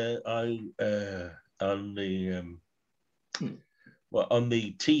then on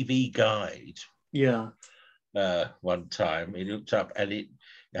the TV guide, one time he looked up and it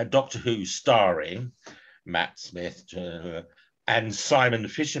had Doctor Who starring Matt Smith and Simon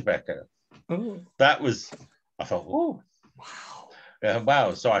Fisher-Becker. Oh. That was, I thought, oh, wow.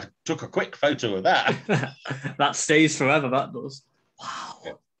 Wow. So I took a quick photo of that. That stays forever, that does. Wow.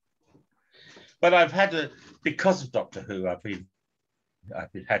 Yeah. But I've had because of Doctor Who, I've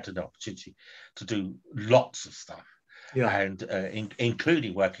had an opportunity to do lots of stuff. Yeah. And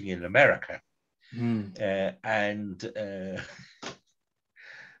including working in America. Very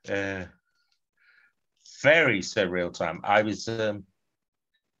surreal time. I was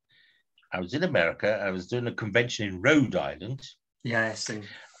in America. I was doing a convention in Rhode Island. Yeah, I see.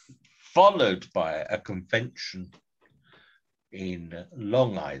 Followed by a convention in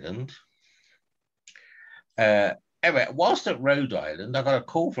Long Island. Anyway, whilst at Rhode Island, I got a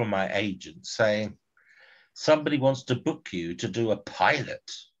call from my agent saying somebody wants to book you to do a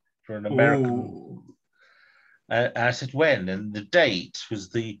pilot for an American. I said when, and the date was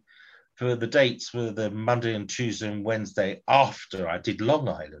the dates were the Monday and Tuesday and Wednesday after I did Long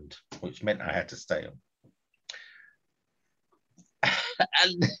Island, which meant I had to stay on.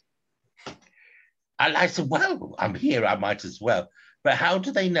 And I said, well, I'm here, I might as well. But how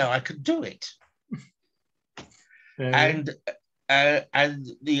do they know I could do it? And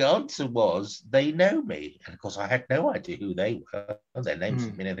the answer was they know me. And of course, I had no idea who they were. Their names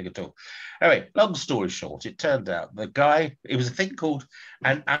didn't mean anything at all. Anyway, long story short, it turned out the guy, it was a thing called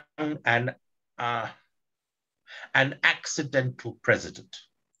an accidental president.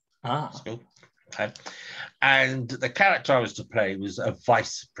 Cool. And the character I was to play was a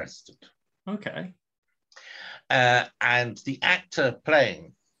vice president. Okay. And the actor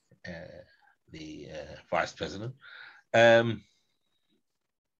playing the vice president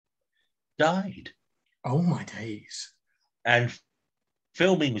died. Oh my days. And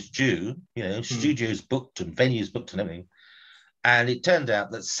filming was due, studios booked and venues booked and everything. And it turned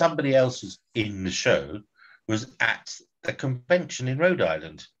out that somebody else was in the show was at the convention in Rhode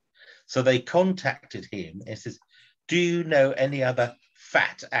Island. So they contacted him and says, do you know any other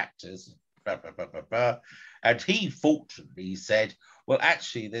fat actors? Blah, blah, blah, blah, blah. And he fortunately said, well,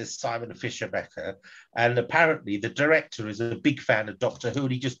 actually, there's Simon Fisher-Becker. And apparently the director is a big fan of Doctor Who,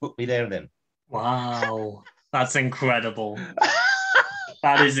 and he just booked me there and then. Wow. That's incredible.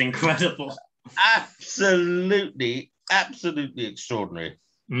 That is incredible. Absolutely extraordinary.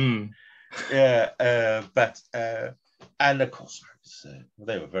 Yeah, and of course,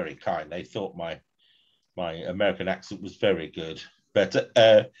 they were very kind. They thought my American accent was very good. But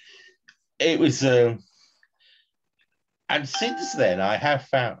it was... and since then, I have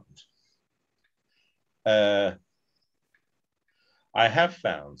found that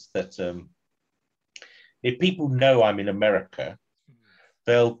if people know I'm in America,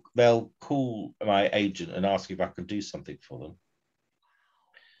 they'll call my agent and ask if I can do something for them.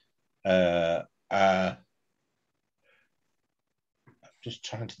 I'm just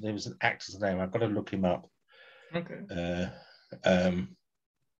trying to. There was an actor's name. I've got to look him up. Okay.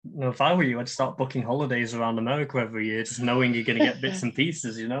 No, if I were you, I'd start booking holidays around America every year, just knowing you're going to get bits and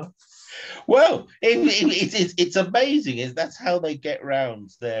pieces, Well, it's amazing. That's how they get around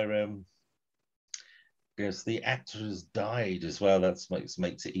their. Because the actor has died as well. That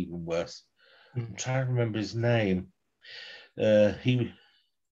makes it even worse. I'm trying to remember his name. Where's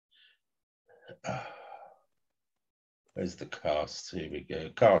the cast? Here we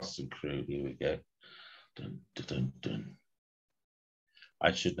go. Cast and crew. Here we go. Dun, dun, dun, dun.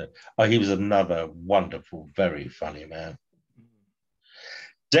 I should know. Oh, he was another wonderful, very funny man.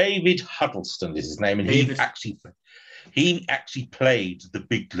 David Huddleston is his name, and he actually played the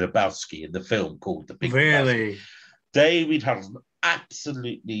Big Lebowski in the film called The Big Lebowski. David Huddleston,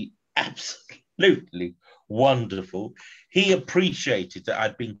 absolutely wonderful. He appreciated that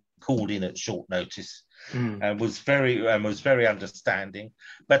I'd been called in at short notice and was very understanding.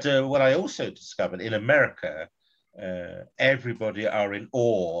 But what I also discovered in America, everybody are in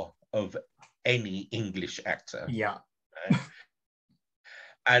awe of any English actor. Yeah.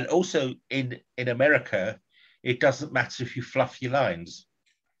 And also in America, it doesn't matter if you fluff your lines.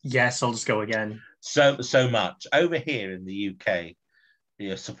 Yes, I'll just go again. so much. Over here in the UK,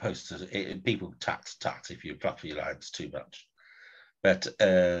 you're supposed to, people tax if you fluff your lines too much. But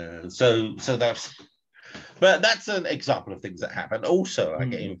so that's an example of things that happen. Also, I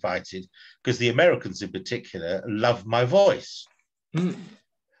get invited because the Americans in particular love my voice.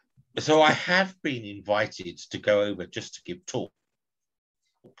 So I have been invited to go over just to give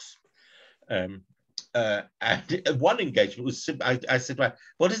talks. And one engagement was, I said, well,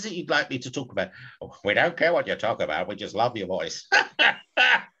 what is it you'd like me to talk about? Oh, we don't care what you talk about. We just love your voice.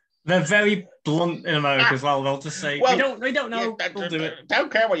 They're very blunt in America as well. They'll just say, well, we don't know. Yeah, we'll do it.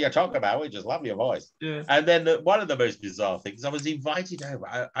 Don't care what you talk about. We just love your voice. Yeah. And then one of the most bizarre things, I was invited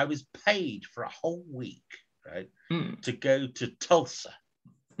over. I was paid for a whole week, right, to go to Tulsa.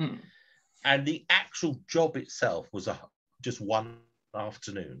 And the actual job itself was just one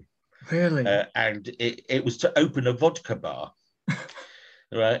afternoon. Really? And it was to open a vodka bar.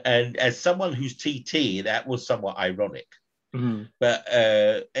 Right. And as someone who's TT, that was somewhat ironic. But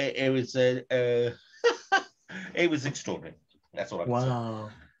it was it was extraordinary. That's all I'm saying. Wow.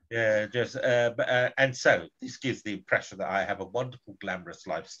 Yeah, just and so this gives the impression that I have a wonderful, glamorous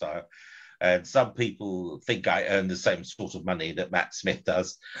lifestyle. And some people think I earn the same sort of money that Matt Smith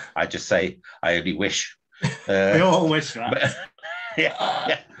does. I just say I only wish. We all wish that. But,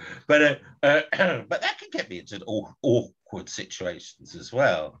 yeah. But that can get me into awkward situations as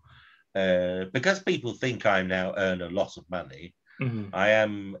well. Because people think I now earn a lot of money. I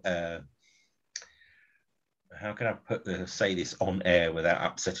am. How can I say this on air without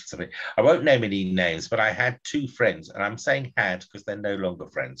upsetting somebody? I won't name any names, but I had two friends, and I'm saying had because they're no longer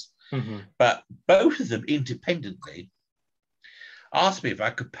friends. But both of them independently asked me if I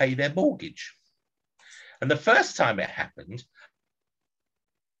could pay their mortgage. And the first time it happened,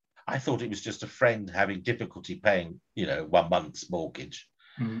 I thought it was just a friend having difficulty paying, 1 month's mortgage.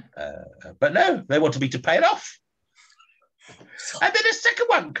 But no, they wanted me to pay it off. And then a second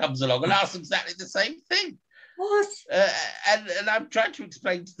one comes along and asks exactly the same thing. What? And I'm trying to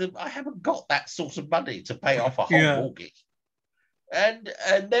explain to them, I haven't got that sort of money to pay off a whole mortgage. And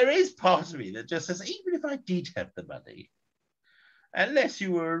there is part of me that just says, even if I did have the money, unless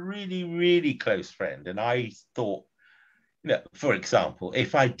you were a really, really close friend, and I thought, for example,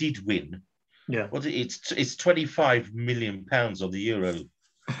 if I did win, it's 25 million pounds on the euro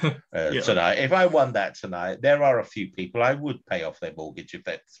tonight. If I won that tonight, there are a few people I would pay off their mortgage if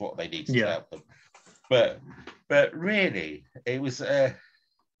that's what they need to help them. But really, it was. That's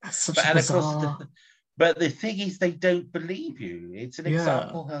such a bizarre... But the thing is, they don't believe you. It's an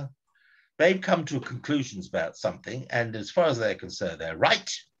example. They've come to conclusions about something, and as far as they're concerned, they're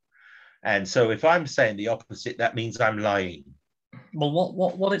right. And so, if I'm saying the opposite, that means I'm lying. Well,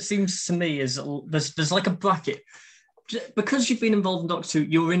 what it seems to me is there's like a bracket. Because you've been involved in Doctor Who,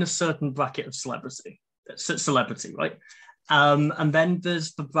 you're in a certain bracket of celebrity, right? And then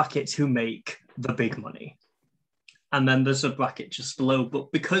there's the brackets who make the big money. And then there's a bracket just below.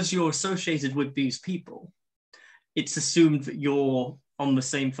 But because you're associated with these people, it's assumed that you're on the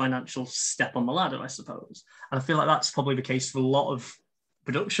same financial step on the ladder, I suppose. And I feel like that's probably the case for a lot of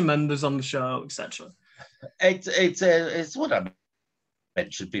production members on the show, etc. It's what I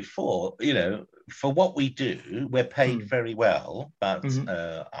mentioned before. For what we do, we're paid very well, but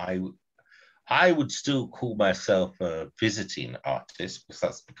I would still call myself a visiting artist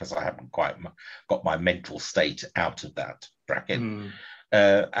because I haven't quite got my mental state out of that bracket.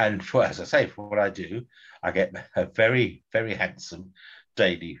 And as I say, for what I do, I get a very, very handsome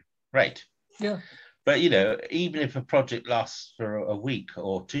daily rate. Yeah. But, even if a project lasts for a week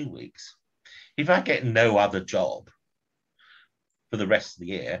or 2 weeks, if I get no other job for the rest of the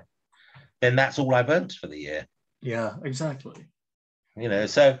year, then that's all I've earned for the year. Yeah, exactly.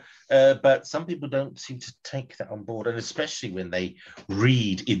 But some people don't seem to take that on board, and especially when they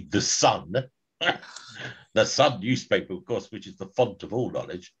read in The Sun, the Sun newspaper, of course, which is the font of all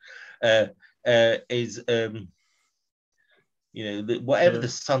knowledge, whatever the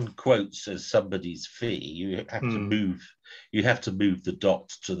Sun quotes as somebody's fee, you have to move. You have to move the dot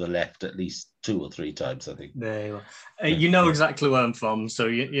to the left at least 2 or 3 times, I think. There you are. You know exactly where I'm from, so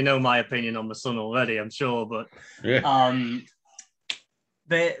you know my opinion on the Sun already, I'm sure. But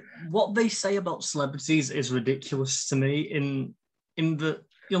what they say about celebrities is ridiculous to me. In the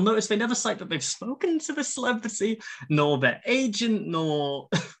you'll notice they never cite that they've spoken to the celebrity, nor their agent, nor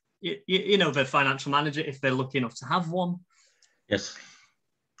their financial manager if they're lucky enough to have one. Yes.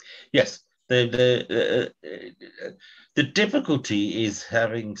 The difficulty is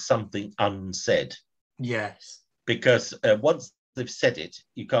having something unsaid. Yes. Because once they've said it,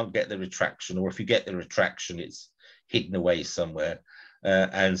 you can't get the retraction, or if you get the retraction, it's hidden away somewhere.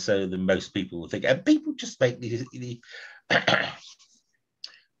 And so the most people will think, and people just make the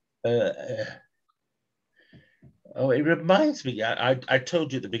oh, it reminds me, I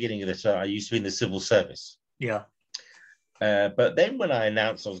told you at the beginning of this, I used to be in the civil service. Yeah. But then when I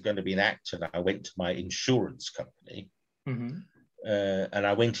announced I was going to be an actor, I went to my insurance company, and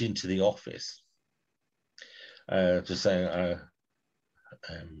I went into the office to say,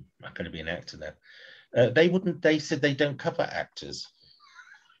 I'm going to be an actor now. They said they don't cover actors.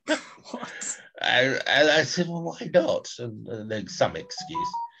 What? And I said, well, why not? And there's some excuse.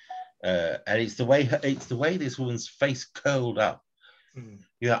 And it's the way this woman's face curled up.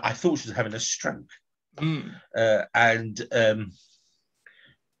 I thought she was having a stroke. And at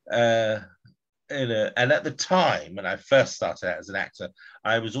the time when I first started out as an actor,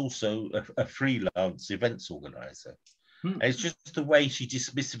 I was also a freelance events organizer. And it's just the way she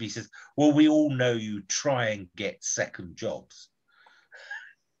dismissively says, well, we all know you try and get second jobs.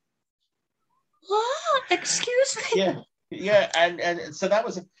 What? Excuse me? Yeah. And so that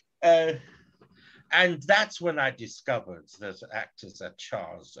was, and that's when I discovered that actors are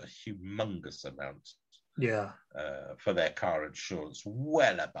charged a humongous amount for their car insurance,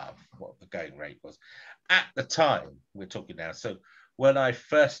 well above what the going rate was. At the time, we're talking now, so when I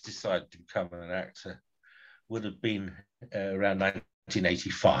first decided to become an actor, would have been around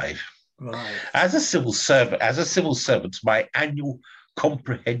 1985. Right. As a civil servant, my annual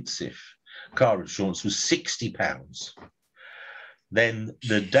comprehensive car insurance was £60. Then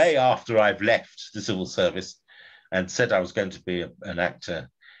the day after I've left the civil service and said I was going to be an actor,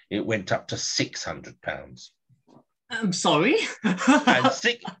 it went up to £600. I'm sorry? And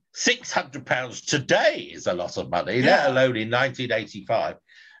 £600 today is a lot of money, let alone in 1985.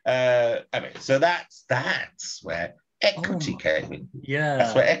 So that's where equity came in. Yeah,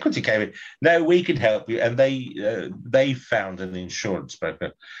 that's where equity came in. No, we can help you, and they found an insurance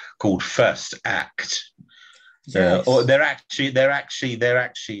broker called First Act. Yes. Or they actually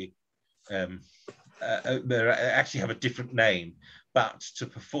have a different name, but to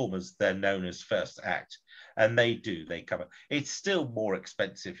performers they're known as First Act, and they cover. It's still more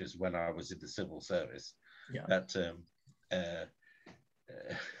expensive as when I was in the civil service. Yeah. But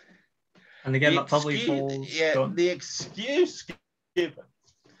and again, that probably falls. The excuse given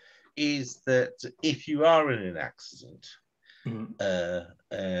is that if you are in an accident,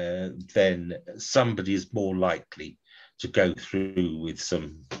 then somebody is more likely to go through with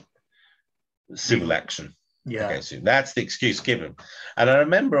some civil action. Yeah. So that's the excuse given. And I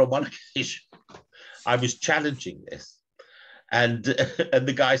remember on one occasion, I was challenging this, and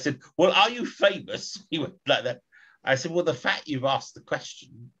the guy said, well, are you famous? He went like that. I said, well, the fact you've asked the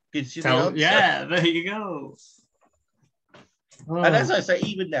question gives you the answer. Yeah, there you go. Oh. And as I say,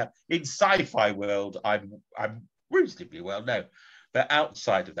 even now, in sci-fi world, I'm reasonably well known. But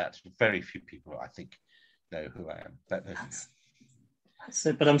outside of that, very few people, I think, know who I am. That's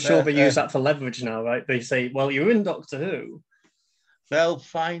it. But I'm sure they use that for leverage now, right? They say, well, you're in Doctor Who. They'll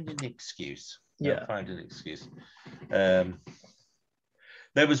find an excuse. There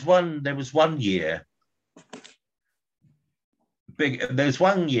was one year. There's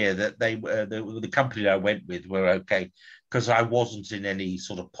 1 year that the company I went with were okay because I wasn't in any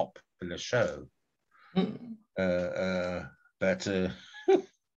sort of popular show. But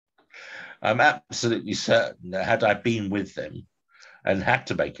I'm absolutely certain that had I been with them and had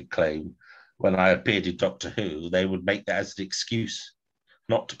to make a claim when I appeared in Doctor Who, they would make that as an excuse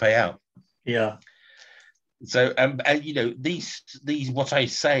not to pay out. Yeah. So, and these what I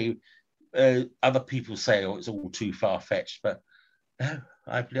say, other people say, oh, it's all too far-fetched, but no,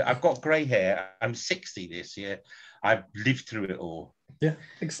 I've got grey hair. I'm 60 this year. I've lived through it all. Yeah,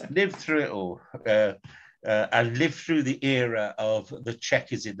 exactly. Lived through it all. And lived through the era of the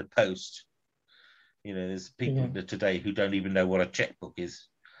check is in the post. There's people today who don't even know what a checkbook is.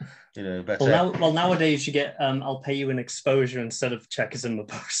 But nowadays you get I'll pay you in exposure instead of check is in the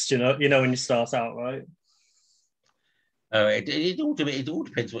post. When you start out, right? It all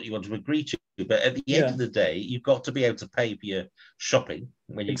depends what you want to agree to. But at the end of the day, you've got to be able to pay for your shopping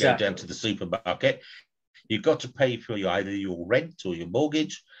when you go down to the supermarket. You've got to pay for either your rent or your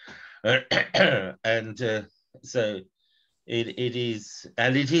mortgage. And so it is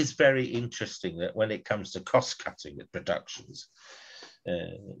very interesting that when it comes to cost cutting at productions,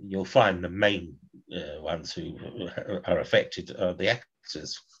 you'll find the main ones who are affected are the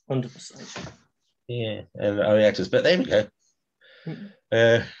actors. 100%. Yeah, and are the actors. But there we go.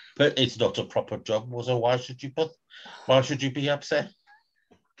 But it's not a proper job, so why should you be upset?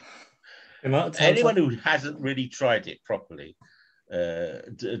 Anyone who hasn't really tried it properly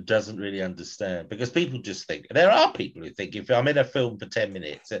doesn't really understand, because people just think, there are people who think if I'm in a film for 10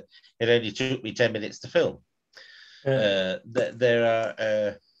 minutes, it only took me 10 minutes to film. There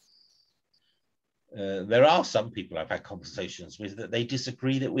are some people I've had conversations with that they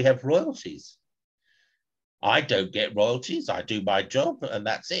disagree that we have royalties. I don't get royalties. I do my job and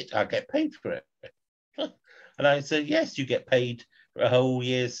that's it. I get paid for it. And I said, yes, you get paid for a whole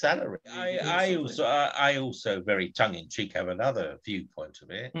year's salary. I also very tongue-in-cheek have another viewpoint of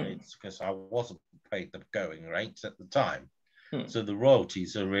it. It's because I wasn't paid the going rates at the time. So the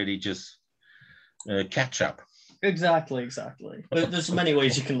royalties are really just catch up. Exactly. There's many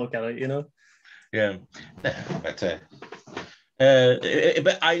ways you can look at it, you know? Yeah. But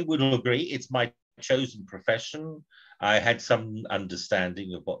I would agree, it's my chosen profession. I had some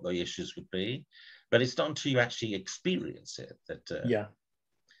understanding of what the issues would be, but it's not until you actually experience it that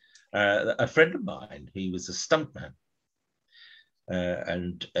a friend of mine, he was a stuntman,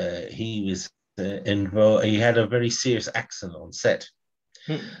 and he was involved. He had a very serious accident on set,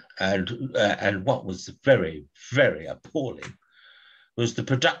 and what was very, very appalling was the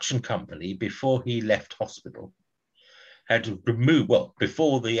production company, before he left hospital, had removed, well,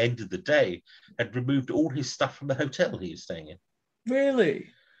 before the end of the day, had removed all his stuff from the hotel he was staying in. Really?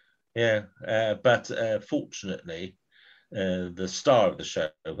 Yeah, but fortunately, the star of the show,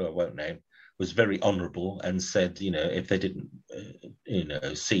 who I won't name, was very honourable and said, if they didn't,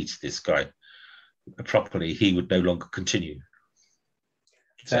 seat this guy properly, he would no longer continue.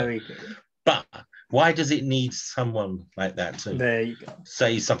 Very good. But why does it need someone like that to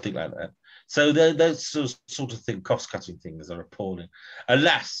say something like that? So those sort of cost-cutting things are appalling.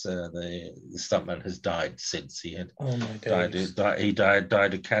 Alas, the stuntman has died since. He had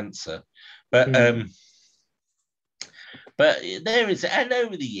died of cancer. But there is, and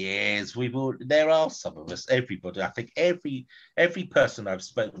over the years, there are some of us, everybody. I think every person I've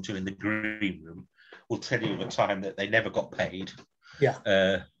spoken to in the green room will tell you of a time that they never got paid.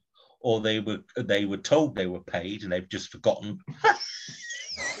 Yeah. Or they were told they were paid and they've just forgotten. Oh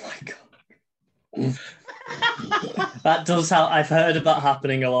my God. That does how I've heard of that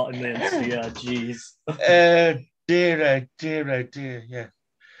happening a lot in the industry. Yeah, geez. Dear,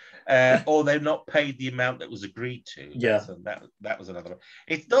 yeah. Or they've not paid the amount that was agreed to. Yeah, that was another one.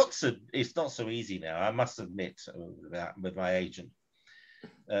 It's not so easy now, I must admit, with my agent.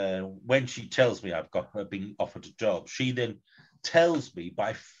 When she tells me I've been offered a job, she then tells me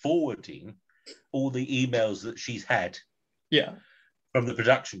by forwarding all the emails that she's had. Yeah. From the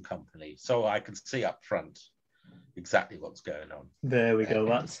production company, so I can see up front exactly what's going on. There we go.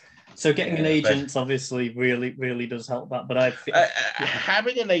 That's so getting an agent obviously really does help that. But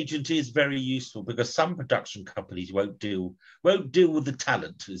having an agent is very useful, because some production companies won't deal with the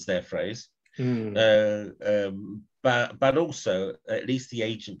talent, is their phrase. But also at least the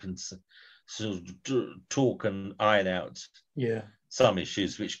agent can sort of talk and iron out some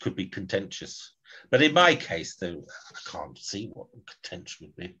issues which could be contentious. But in my case, though, I can't see what the contention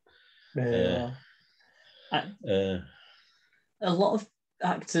would be. A lot of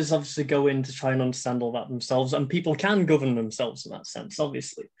actors obviously go in to try and understand all that themselves, and people can govern themselves in that sense,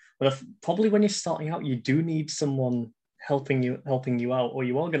 obviously. But probably when you're starting out, you do need someone helping you out, or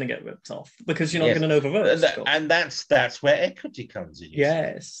you are going to get ripped off because you're not going to know the ropes. And that's where equity comes in.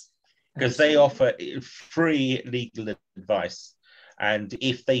 Yes, because they offer free legal advice. And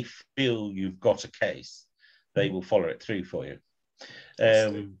if they feel you've got a case, they will follow it through for you.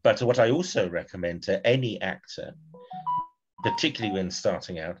 But what I also recommend to any actor, particularly when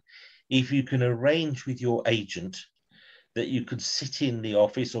starting out, if you can arrange with your agent that you could sit in the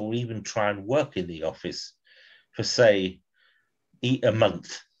office or even try and work in the office for, say, a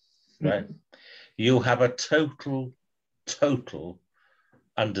month, right? You'll have a total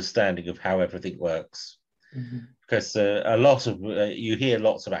understanding of how everything works. Because a lot of you hear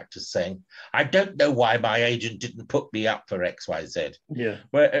lots of actors saying, I don't know why my agent didn't put me up for XYZ. Yeah.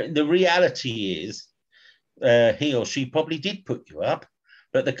 Where the reality is he or she probably did put you up,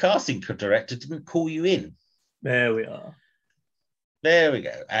 but the casting director didn't call you in. There we are. There we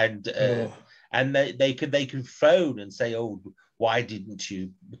go. And they can phone and say, oh, why didn't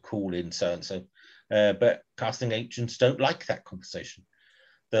you call in so and so? But casting agents don't like that conversation.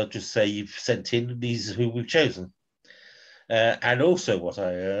 They'll just say, you've sent in, these are who we've chosen. And also what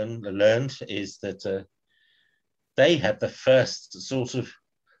I learned is that they have the first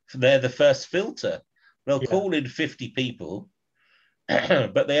they're the first filter. They'll call in 50 people,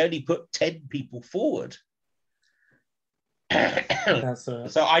 but they only put 10 people forward.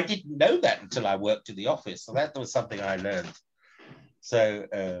 So I didn't know that until I worked in the office. So that was something I learned. So,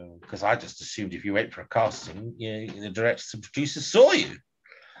 because I just assumed if you went for a casting, the directors and producers saw you,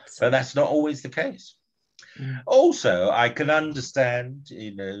 but that's not always the case. Also, I can understand,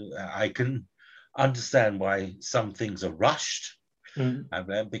 I can understand why some things are rushed,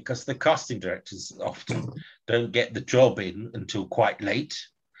 because the casting directors often don't get the job in until quite late.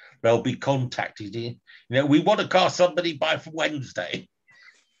 They'll be contacted. We want to cast somebody by Wednesday.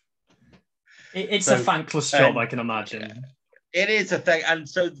 It's a thankless job, I can imagine. It is a thing, and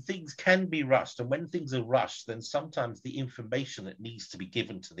so things can be rushed. And when things are rushed, then sometimes the information that needs to be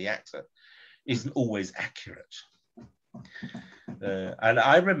given to the actor isn't always accurate. And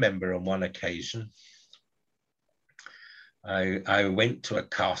I remember on one occasion, I went to a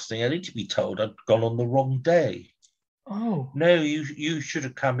casting only to be told I'd gone on the wrong day. Oh. No, you should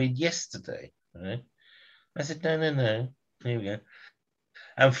have come in yesterday. Right? I said, no. Here we go.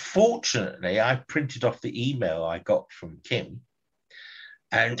 And fortunately, I printed off the email I got from Kim,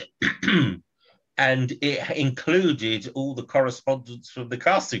 and and it included all the correspondence from the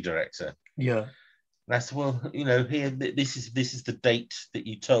casting director. Yeah. And I said, well, here, this is the date that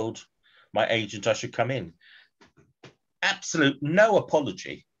you told my agent I should come in. Absolute no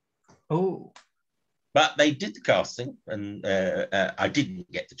apology. Oh. But they did the casting, and I didn't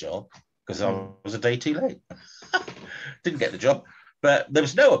get the job because I was a day too late. Didn't get the job, but there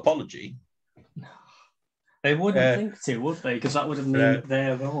was no apology. They wouldn't think to, would they? Because that would have meant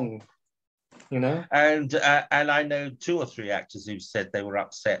they're wrong, And I know 2 or 3 actors who said they were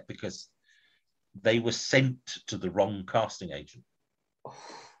upset because they were sent to the wrong casting agent.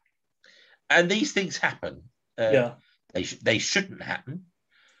 And these things happen. They shouldn't happen,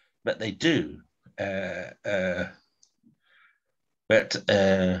 but they do. But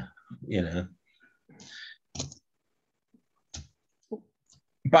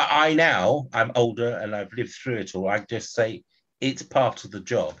I'm older and I've lived through it all. I just say it's part of the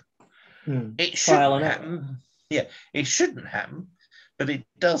job. It shouldn't happen. Yeah, it shouldn't happen, but it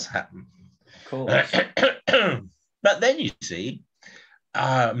does happen. Of course. But then you see,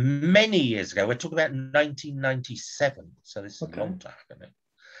 many years ago, we're talking about 1997, so this is a long time ago.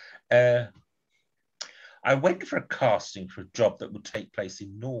 I went for a casting for a job that would take place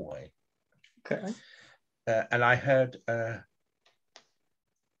in Norway. Okay. And I heard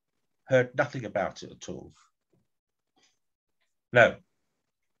nothing about it at all. No.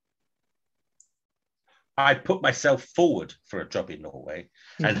 I put myself forward for a job in Norway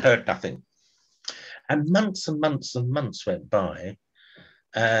and heard nothing. And months and months and months went by.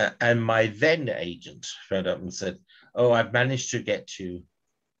 And my then agent phoned up and said, oh, I've managed to get you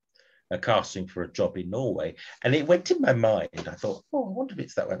a casting for a job in Norway. And it went in my mind. I thought, oh, I wonder if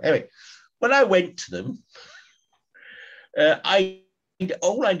it's that one. Anyway, when I went to them,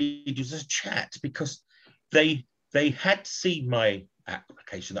 all I needed was a chat because they had seen my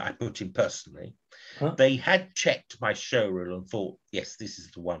application that I put in personally. Huh? They had checked my show reel and thought, yes, this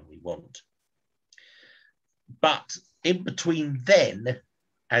is the one we want. But in between then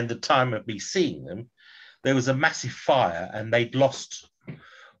and the time of me seeing them, there was a massive fire and they'd lost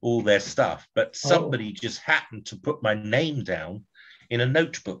all their stuff. But somebody just happened to put my name down in a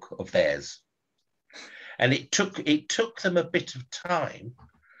notebook of theirs. And it took them a bit of time,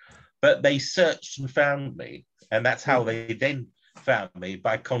 but they searched and found me. And that's how they then found me,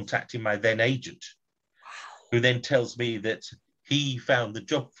 by contacting my then agent, who then tells me that he found the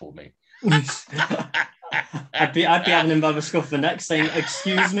job for me. I'd be having him by the scruff the next, saying,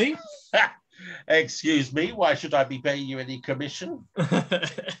 excuse me? Excuse me, why should I be paying you any commission?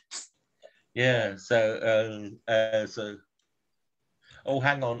 Yeah, so oh,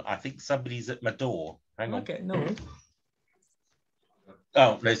 hang on, I think somebody's at my door. Hang on. Okay, no.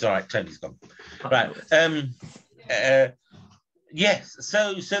 Oh, no, it's all right, Tony's gone. Right. Yes,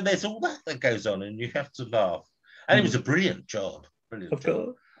 so there's all that goes on, and you have to laugh. And it was a brilliant job. Brilliant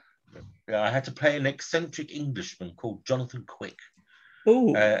job. I had to play an eccentric Englishman called Jonathan Quick.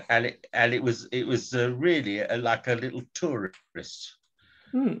 And it was really like a little tourist,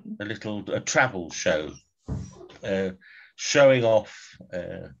 a travel show, showing off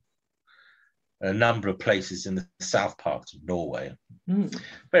a number of places in the south part of Norway.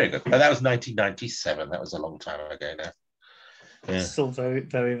 Very good. But that was 1997. That was a long time ago now. Yeah. Still very,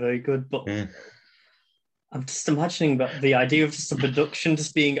 very, very good. But I'm just imagining that the idea of just a production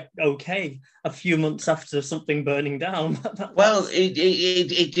just being okay a few months after something burning down. Well,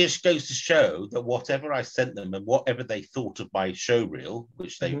 it just goes to show that whatever I sent them and whatever they thought of my show reel,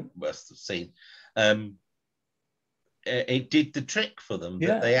 which they must have seen, it did the trick for them.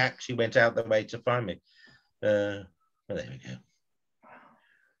 That they actually went out their way to find me. Well, there we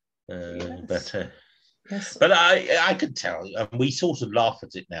go. But Yes. But I could tell, and we sort of laugh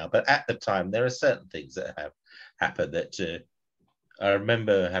at it now, but at the time, there are certain things that have happened that I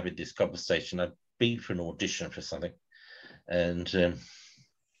remember having this conversation. I'd been for an audition for something, and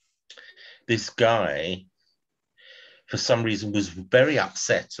this guy, for some reason, was very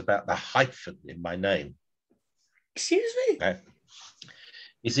upset about the hyphen in my name. Excuse me?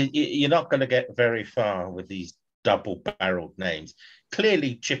 He said, you're not going to get very far with these double-barreled names.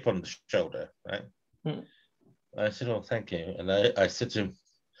 Clearly chip on the shoulder, right? I said, oh, thank you. And I said to him,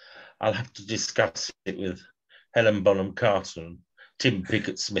 I'll have to discuss it with Helen Bonham Carter and Tim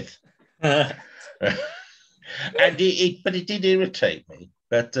Pickett-Smith. But it did irritate me.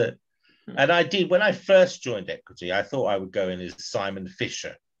 But and I did, when I first joined Equity, I thought I would go in as Simon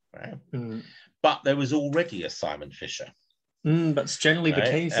Fisher, right? But there was already a Simon Fisher. That's generally the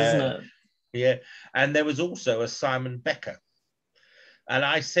case, isn't it? Yeah. And there was also a Simon Becker. And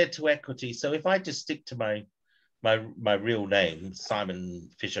I said to Equity, so if I just stick to my real name, Simon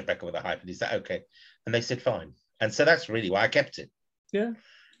Fisher-Becker with a hyphen, is that okay? And they said, fine. And so that's really why I kept it. Yeah.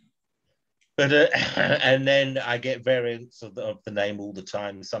 But and then I get variants of the name all the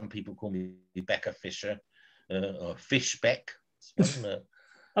time. Some people call me Becker Fisher or Fishbeck. That'd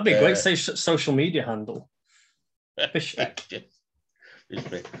be a great social media handle. Fishbeck.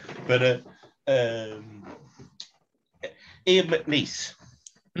 Fishbeck. But Ian McNeice,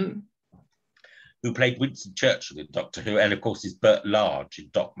 who played Winston Churchill in Doctor Who, and of course is Bert Large in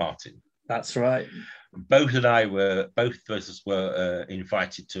Doc Martin. That's right. Both of us were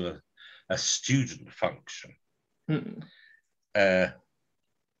invited to a student function. And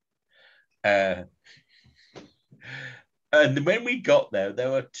when we got there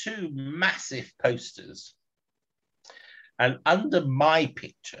were two massive posters. And under my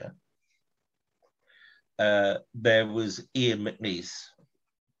picture, there was Ian McNeice.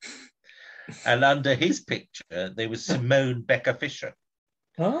 And under his picture, there was Simone Becker Fisher.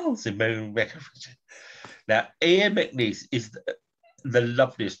 Oh. Simone Becker Fisher. Now, Ian McNeice is the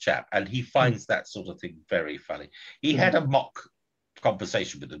loveliest chap, and he finds that sort of thing very funny. He had a mock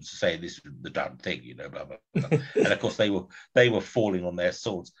conversation with them to say this was the done thing, blah, blah, blah. And of course, they were falling on their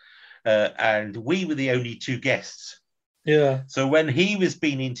swords. And we were the only two guests. Yeah. So when he was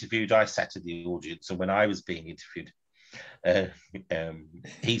being interviewed, I sat in the audience. And when I was being interviewed,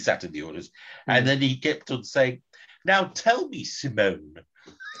 he sat in the audience. And then he kept on saying, now tell me, Simone.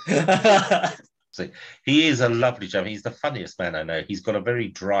 So he is a lovely chap. He's the funniest man I know. He's got a very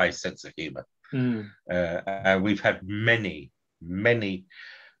dry sense of humour. And we've had many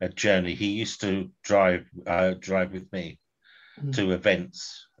a journey. He used to drive with me to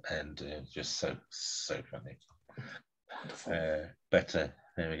events, and just so funny. But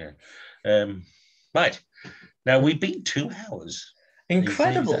there we go. Right now, we've been 2 hours.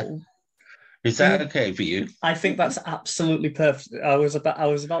 Incredible. Is that okay for you? I think that's absolutely perfect. I was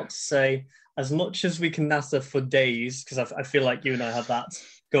about to say, as much as we can natter for days, because I feel like you and I have that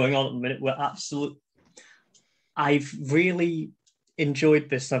going on at the minute. I've really enjoyed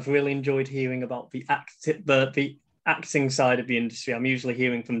this. I've really enjoyed hearing about the acting side of the industry. I'm usually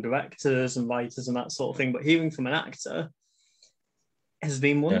hearing from directors and writers and that sort of thing, but hearing from an actor has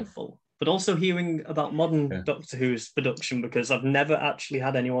been wonderful. But also hearing about modern Doctor Who's production, because I've never actually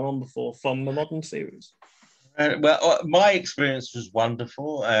had anyone on before from the modern series. Well, my experience was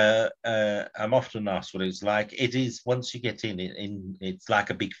wonderful. I'm often asked what it's like. It is, once you get in, it's like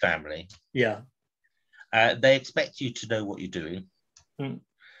a big family. Yeah. They expect you to know what you're doing.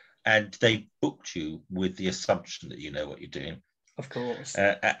 And they booked you with the assumption that you know what you're doing. Of course.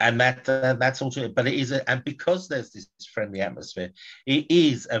 And that's also, but it is, and because there's this friendly atmosphere, it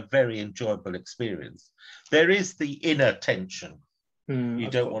is a very enjoyable experience. There is the inner tension. You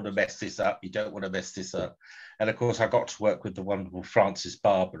don't want to mess this up. You don't want to mess this up. And of course, I got to work with the wonderful Frances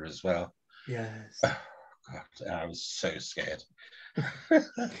Barber as well. Yes. Oh, God, I was so scared.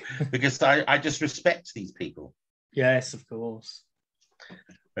 Because I just respect these people. Yes, of course.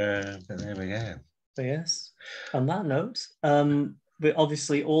 But there we go. So yes. On that note, but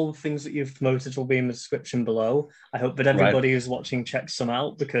obviously all the things that you've promoted will be in the description below. I hope that everybody who's watching checks some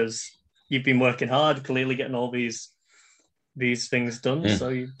out, because you've been working hard, clearly getting all these things done. So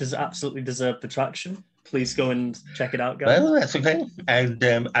you absolutely deserve the traction. Please go and check it out, guys. Well, that's okay.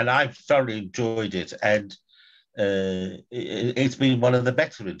 And I've thoroughly enjoyed it. And it's been one of the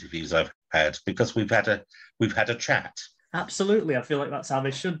better interviews I've had, because we've had a chat. Absolutely. I feel like that's how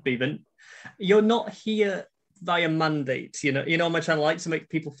they should be. But you're not here via mandate. You know, my channel likes to make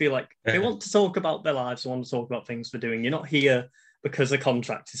people feel like they want to talk about their lives, they want to talk about things they're doing. You're not here because a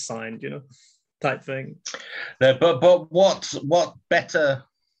contract is signed, type thing. No, but what better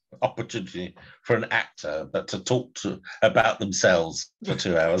opportunity for an actor but to talk about themselves for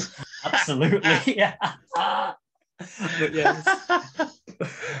 2 hours. Absolutely, yeah. But yes,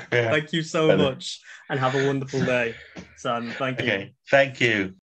 Yeah. thank you so much, and have a wonderful day, Simon. Thank you. Okay, thank you.